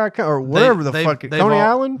Beach, here I come, or wherever the fuck, Coney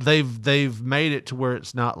Island. They've made it to where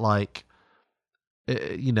it's not like,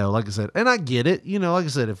 like I said, and I get it. Like I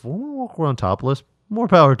said, if we walk around topless, more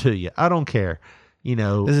power to you. I don't care.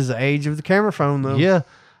 This is the age of the camera phone, though. Yeah,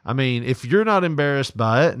 I mean, if you're not embarrassed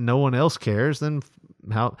by it and no one else cares, then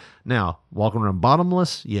how? Now walking around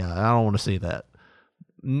bottomless, I don't want to see that.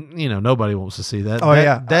 Nobody wants to see that. Oh,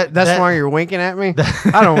 that's why you're winking at me.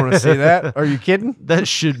 I don't want to see that. Are you kidding? That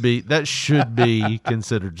should be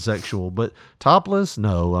considered sexual, but topless,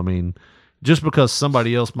 no. I mean, just because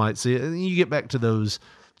somebody else might see it, and you get back to those,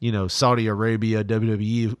 Saudi Arabia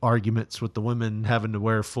WWE arguments with the women having to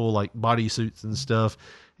wear full like bodysuits and stuff,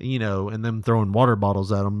 and them throwing water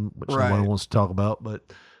bottles at them, which nobody wants to talk about. But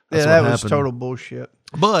that's that was total bullshit.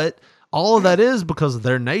 But all of that is because of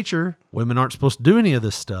their nature. Women aren't supposed to do any of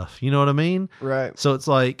this stuff. You know what I mean? Right. So it's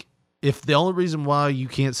like, if the only reason why you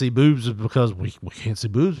can't see boobs is because we can't see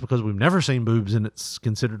boobs because we've never seen boobs and it's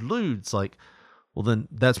considered lewd, it's like, well, then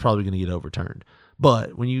that's probably going to get overturned.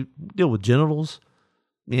 But when you deal with genitals,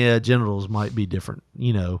 genitals might be different,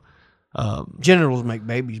 genitals make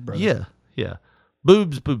babies, brother. Yeah.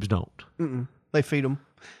 Boobs don't. Mm-mm. They feed them.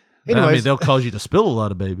 Anyways. I mean, they'll cause you to spill a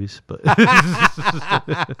lot of babies, but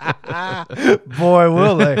boy,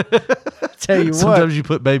 will they! Tell you sometimes you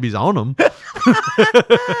put babies on them.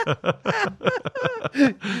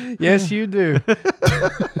 Yes, you do.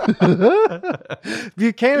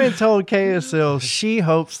 Buchanan told KSL she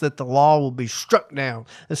hopes that the law will be struck down,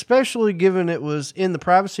 especially given it was in the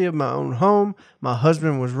privacy of my own home. My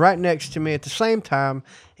husband was right next to me at the same time,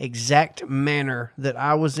 exact manner that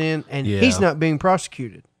I was in, and he's not being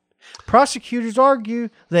prosecuted. Prosecutors argue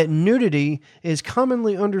that nudity is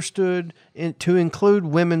commonly understood to include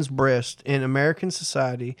women's breasts in American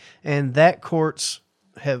society, and that courts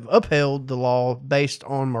have upheld the law based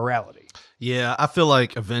on morality. Yeah, I feel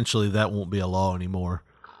like eventually that won't be a law anymore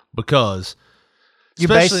because you're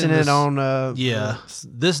basing it on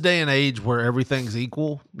this day and age where everything's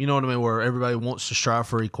equal. You know what I mean? Where everybody wants to strive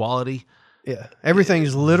for equality. Yeah,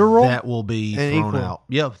 everything's literal. That will be thrown out.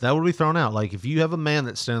 Yeah, that will be thrown out. Like if you have a man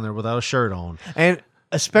that's standing there without a shirt on, and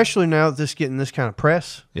especially now that this getting this kind of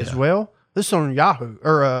press as well, This is on Yahoo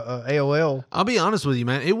or AOL. I'll be honest with you,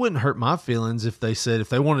 man. It wouldn't hurt my feelings if they said, if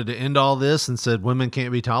they wanted to end all this and said women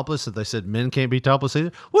can't be topless, if they said men can't be topless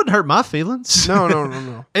either. Wouldn't hurt my feelings.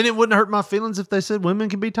 No. And it wouldn't hurt my feelings if they said women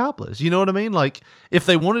can be topless. You know what I mean? Like, if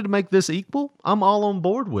they wanted to make this equal, I'm all on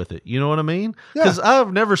board with it. You know what I mean? Because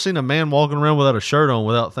I've never seen a man walking around without a shirt on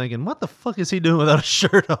without thinking, what the fuck is he doing without a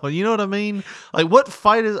shirt on? You know what I mean? Like, what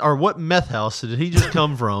fight is, or what meth house did he just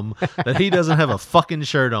come from that he doesn't have a fucking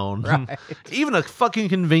shirt on? Right. Even a fucking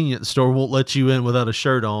convenience store won't let you in without a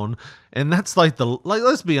shirt on. And that's like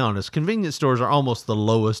let's be honest, convenience stores are almost the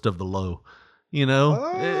lowest of the low. You know?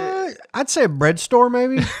 I'd say a bread store,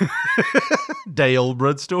 maybe. Day old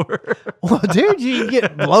bread store. Well, dude, you can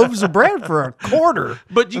get loaves of bread for a quarter.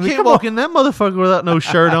 But you can't walk in that motherfucker without no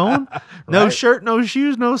shirt on. No Right. shirt, no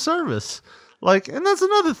shoes, no service. Like, and that's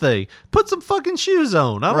another thing. Put some fucking shoes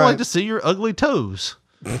on. I don't like to see your ugly toes.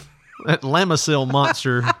 That Lamisil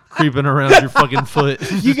monster creeping around your fucking foot.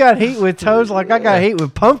 You got heat with toes like I got heat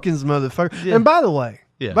with pumpkins, motherfucker. Yeah. And by the way,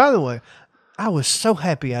 Yeah. I was so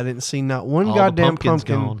happy I didn't see not one All the goddamn pumpkins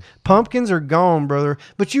pumpkin. gone. Pumpkins are gone, brother.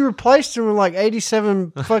 But you replaced them with like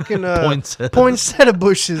 87 fucking Poinsettias. poinsettia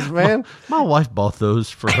bushes, man. My wife bought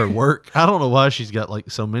those for her work. I don't know why she's got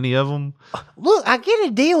like so many of them. Look, I get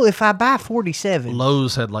a deal if I buy 47.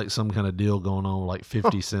 Lowe's had like some kind of deal going on, like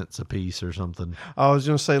 50 cents a piece or something. I was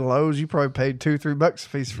gonna say Lowe's. You probably paid $2-3 a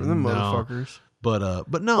piece for them No. motherfuckers.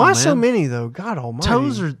 But no, Why man. so many though? God Almighty.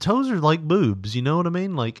 Toes are like boobs. You know what I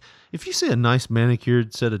mean? Like, if you see a nice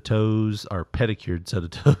manicured set of toes, or pedicured set of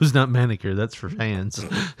toes, not manicure, that's for hands.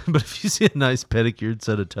 But if you see a nice pedicured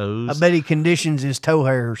set of toes, I bet he conditions his toe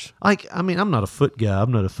hairs. like, I mean, I'm not a foot guy.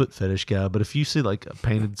 I'm not a foot fetish guy. But if you see like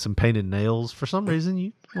some painted nails, for some reason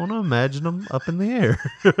you want to imagine them up in the air.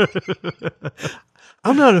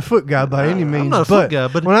 I'm not a foot guy by any means. I'm not a foot guy,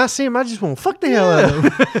 but when I see him, I just want to fuck the hell out of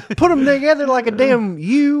them. Put them together like a damn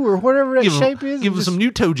U or whatever that shape is. Give them some new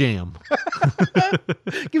toe jam.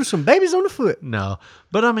 Give them some babies on the foot. No,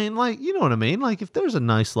 but I mean, like, you know what I mean? Like, if there's a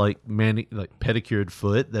nice, like, pedicured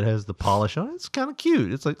foot that has the polish on it, it's kind of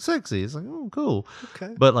cute. It's, like, sexy. It's like, oh, cool.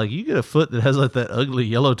 Okay. But, like, you get a foot that has, like, that ugly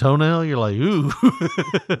yellow toenail, you're like, ooh.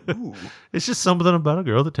 It's just something about a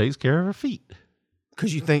girl that takes care of her feet.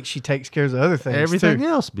 Because you think she takes care of the other things. Everything too.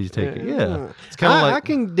 else be taken, yeah. It's kind of like, I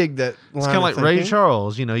can dig that. it's kind of like Ray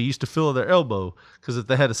Charles, you know, he used to fill their elbow, because if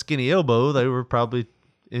they had a skinny elbow, they were probably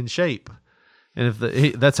in shape. And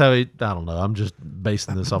if that's how I don't know. I'm just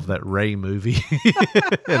basing this off that Ray movie,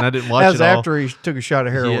 and I didn't watch That was it all. after he took a shot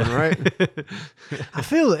of heroin, Yeah. right? I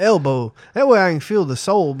feel the elbow. That way I can feel the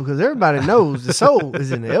soul, because everybody knows the soul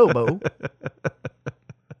is in the elbow.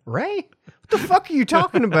 Ray? What the fuck are you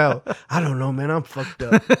talking about? I don't know, man. I'm fucked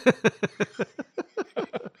up.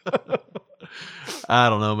 I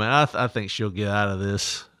don't know, man. I think she'll get out of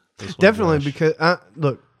this. One, Definitely, Josh. because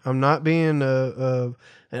look, I'm not being an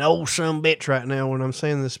old son bitch right now when I'm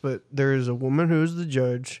saying this, but there is a woman who is the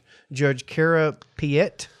judge, Judge Kara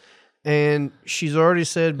Piet, and she's already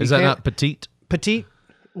said, Is that not petite? Petite?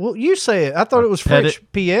 Well, you say it. I thought it was Petit?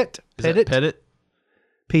 French. Piet. Is that petit?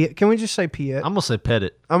 Piet. Can we just say Piet? I'm gonna say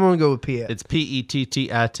petit. I'm gonna go with Piet. It's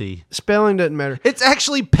Pettit. Spelling doesn't matter. It's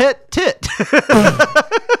actually pet tit.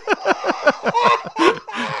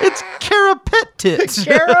 It's Kara Pet Tits.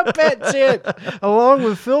 Kara Pet along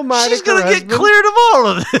with Phil Midick. She's gonna get husband. cleared of all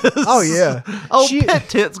of this. Oh yeah. Oh, Pet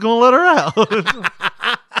Tit's gonna let her out.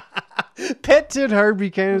 Pet Tit heard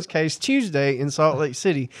Buchanan's case Tuesday in Salt Lake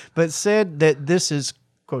City, but said that this is,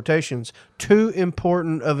 quotations, too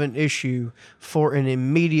important of an issue for an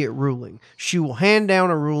immediate ruling. She will hand down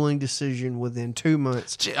a ruling decision within 2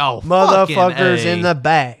 months. Oh, motherfuckers in the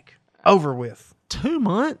bag. Over with. 2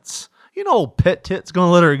 months? You know, old Pet Tit's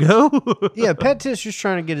gonna let her go. Yeah, Pet Tit's just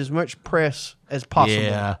trying to get as much press as possible.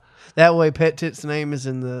 Yeah. That way, Pet Tit's name is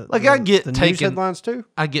in the I get the taken news headlines too.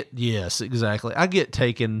 Yes, exactly. I get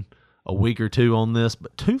taken a week or two on this,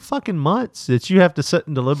 but 2 fucking months that you have to sit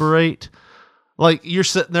and deliberate. Like, you're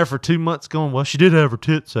sitting there for 2 months going, well, she did have her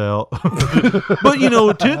tits out. But, you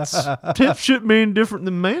know, tits shouldn't mean different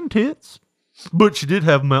than man tits. But she did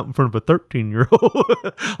have them out in front of a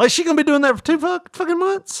 13-year-old. Like, she going to be doing that for 2 fucking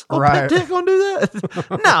months? Oh, Right. Pet Tit going to do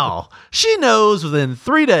that? No. She knows within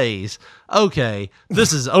 3 days, okay,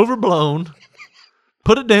 this is overblown.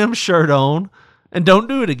 Put a damn shirt on and don't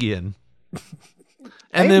do it again.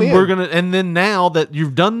 And Amen. And then now that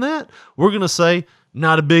you've done that, we're going to say,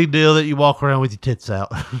 not a big deal that you walk around with your tits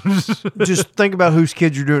out. Just think about whose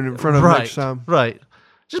kids you're doing it in front of next time. Right.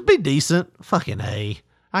 Just be decent. Fucking A.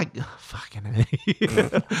 Fucking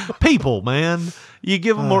people, man. You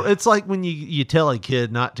give them more. It's like when you tell a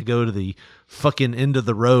kid not to go to the fucking end of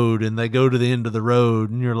the road, and they go to the end of the road,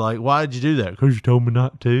 and you're like, "Why'd you do that?" Because you told me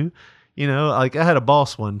not to. You know, like I had a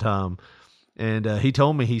boss one time, and he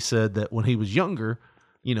told me, he said that when he was younger,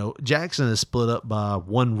 you know, Jackson is split up by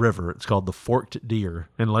one river. It's called the Forked Deer,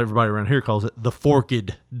 and everybody around here calls it the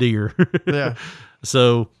Forked Deer. Yeah.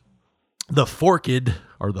 So the Forked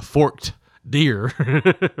or the Forked Deer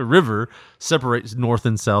River separates North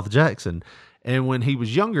and South Jackson. And when he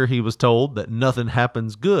was younger, he was told that nothing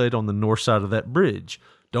happens good on the north side of that bridge.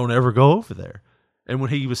 Don't ever go over there. And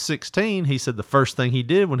when he was 16, he said the first thing he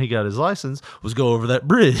did when he got his license was go over that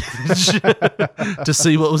bridge to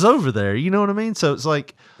see what was over there. You know what I mean? So it's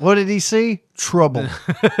like, what did he see? Trouble.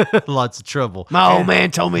 Lots of trouble. My old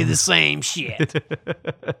man told me the same shit.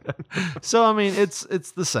 So, I mean, it's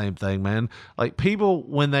the same thing, man. Like, people,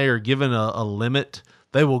 when they are given a limit,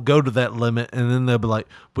 they will go to that limit, and then they'll be like,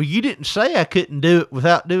 well, you didn't say I couldn't do it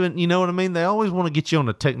without doing, you know what I mean? They always want to get you on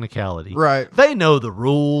a technicality. Right. They know the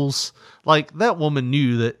rules. Like, that woman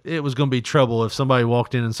knew that it was going to be trouble if somebody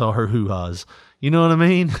walked in and saw her hoo-has. You know what I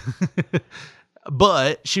mean?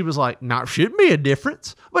 But she was like, "Not shouldn't be a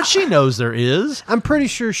difference." But she knows there is. I'm pretty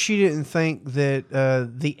sure she didn't think that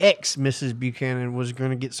the ex Mrs. Buchanan was going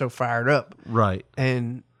to get so fired up. Right.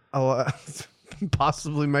 And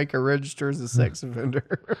possibly make her register as a sex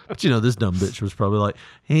offender. But you know, this dumb bitch was probably like,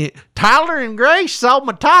 hey, Tyler and Grace saw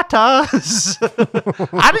my tatas.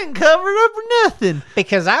 I didn't cover it up for nothing.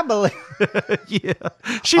 Because I believe. Yeah.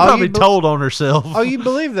 She probably told on herself. Oh, you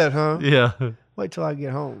believe that, huh? Yeah. Wait till I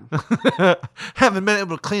get home. Haven't been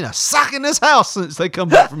able to clean a sock in this house since they come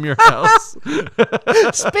back from your house.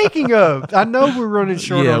 Speaking of, I know we're running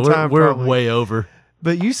short on time. We're way over.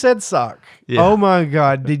 But you said sock. Yeah. Oh my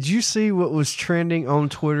God. Did you see what was trending on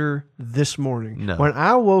Twitter this morning? No. When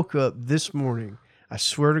I woke up this morning, I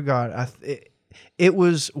swear to God, it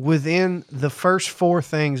was within the first 4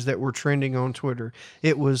 things that were trending on Twitter.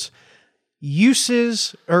 It was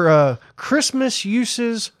uses or Christmas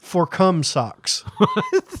uses for cum socks.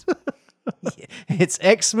 It's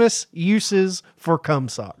Xmas uses for cum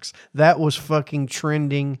socks. That was fucking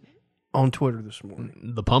trending on Twitter this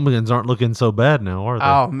morning. The pumpkins aren't looking so bad now, are they?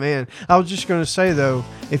 Oh, man. I was just going to say, though,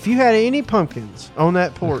 if you had any pumpkins on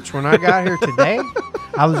that porch when I got here today,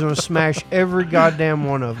 I was going to smash every goddamn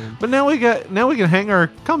one of them. But now we can hang our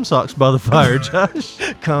cum socks by the fire, Josh.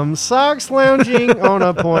 Cum socks lounging on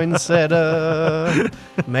a poinsettia.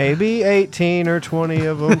 Maybe 18 or 20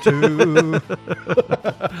 of them, too.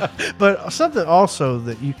 But something also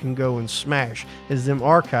that you can go and smash is them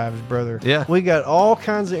archives, brother. Yeah. We got all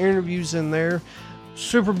kinds of interviews in there.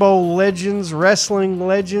 Super Bowl legends, wrestling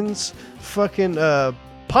legends, fucking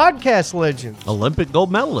podcast legends, Olympic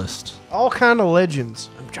gold medalists, all kind of legends.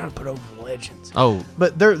 I'm trying to put over the legends. Oh,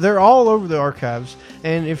 but they're all over the archives.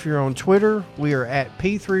 And if you're on Twitter, we are at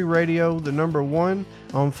P3 Radio, the number 1.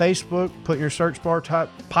 On Facebook, put in your search bar, type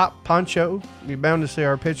Pop Poncho. You're bound to see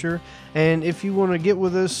our picture. And if you want to get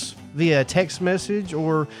with us via text message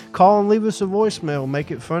or call and leave us a voicemail, make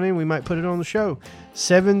it funny, we might put it on the show.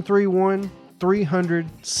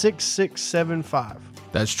 731-300-6675.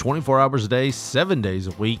 That's 24 hours a day, 7 days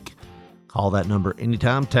a week. Call that number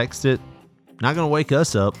anytime, text it. Not going to wake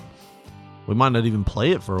us up. We might not even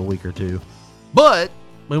play it for a week or 2. But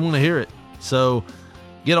we want to hear it. So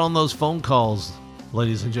get on those phone calls,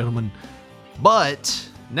 ladies and gentlemen. But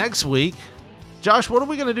next week, Josh, what are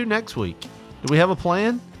we going to do next week? Do we have a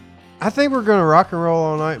plan? I think we're going to rock and roll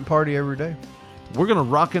all night and party every day. We're going to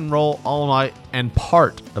rock and roll all night and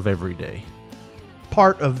part of every day.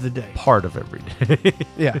 Part of the day. Part of every day.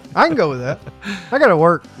 Yeah, I can go with that. I got to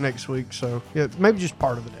work next week, so yeah, maybe just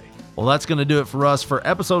part of the day. Well, that's going to do it for us for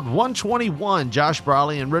episode 121. Josh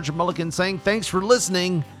Brawley and Richard Mulligan saying thanks for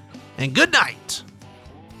listening and good night.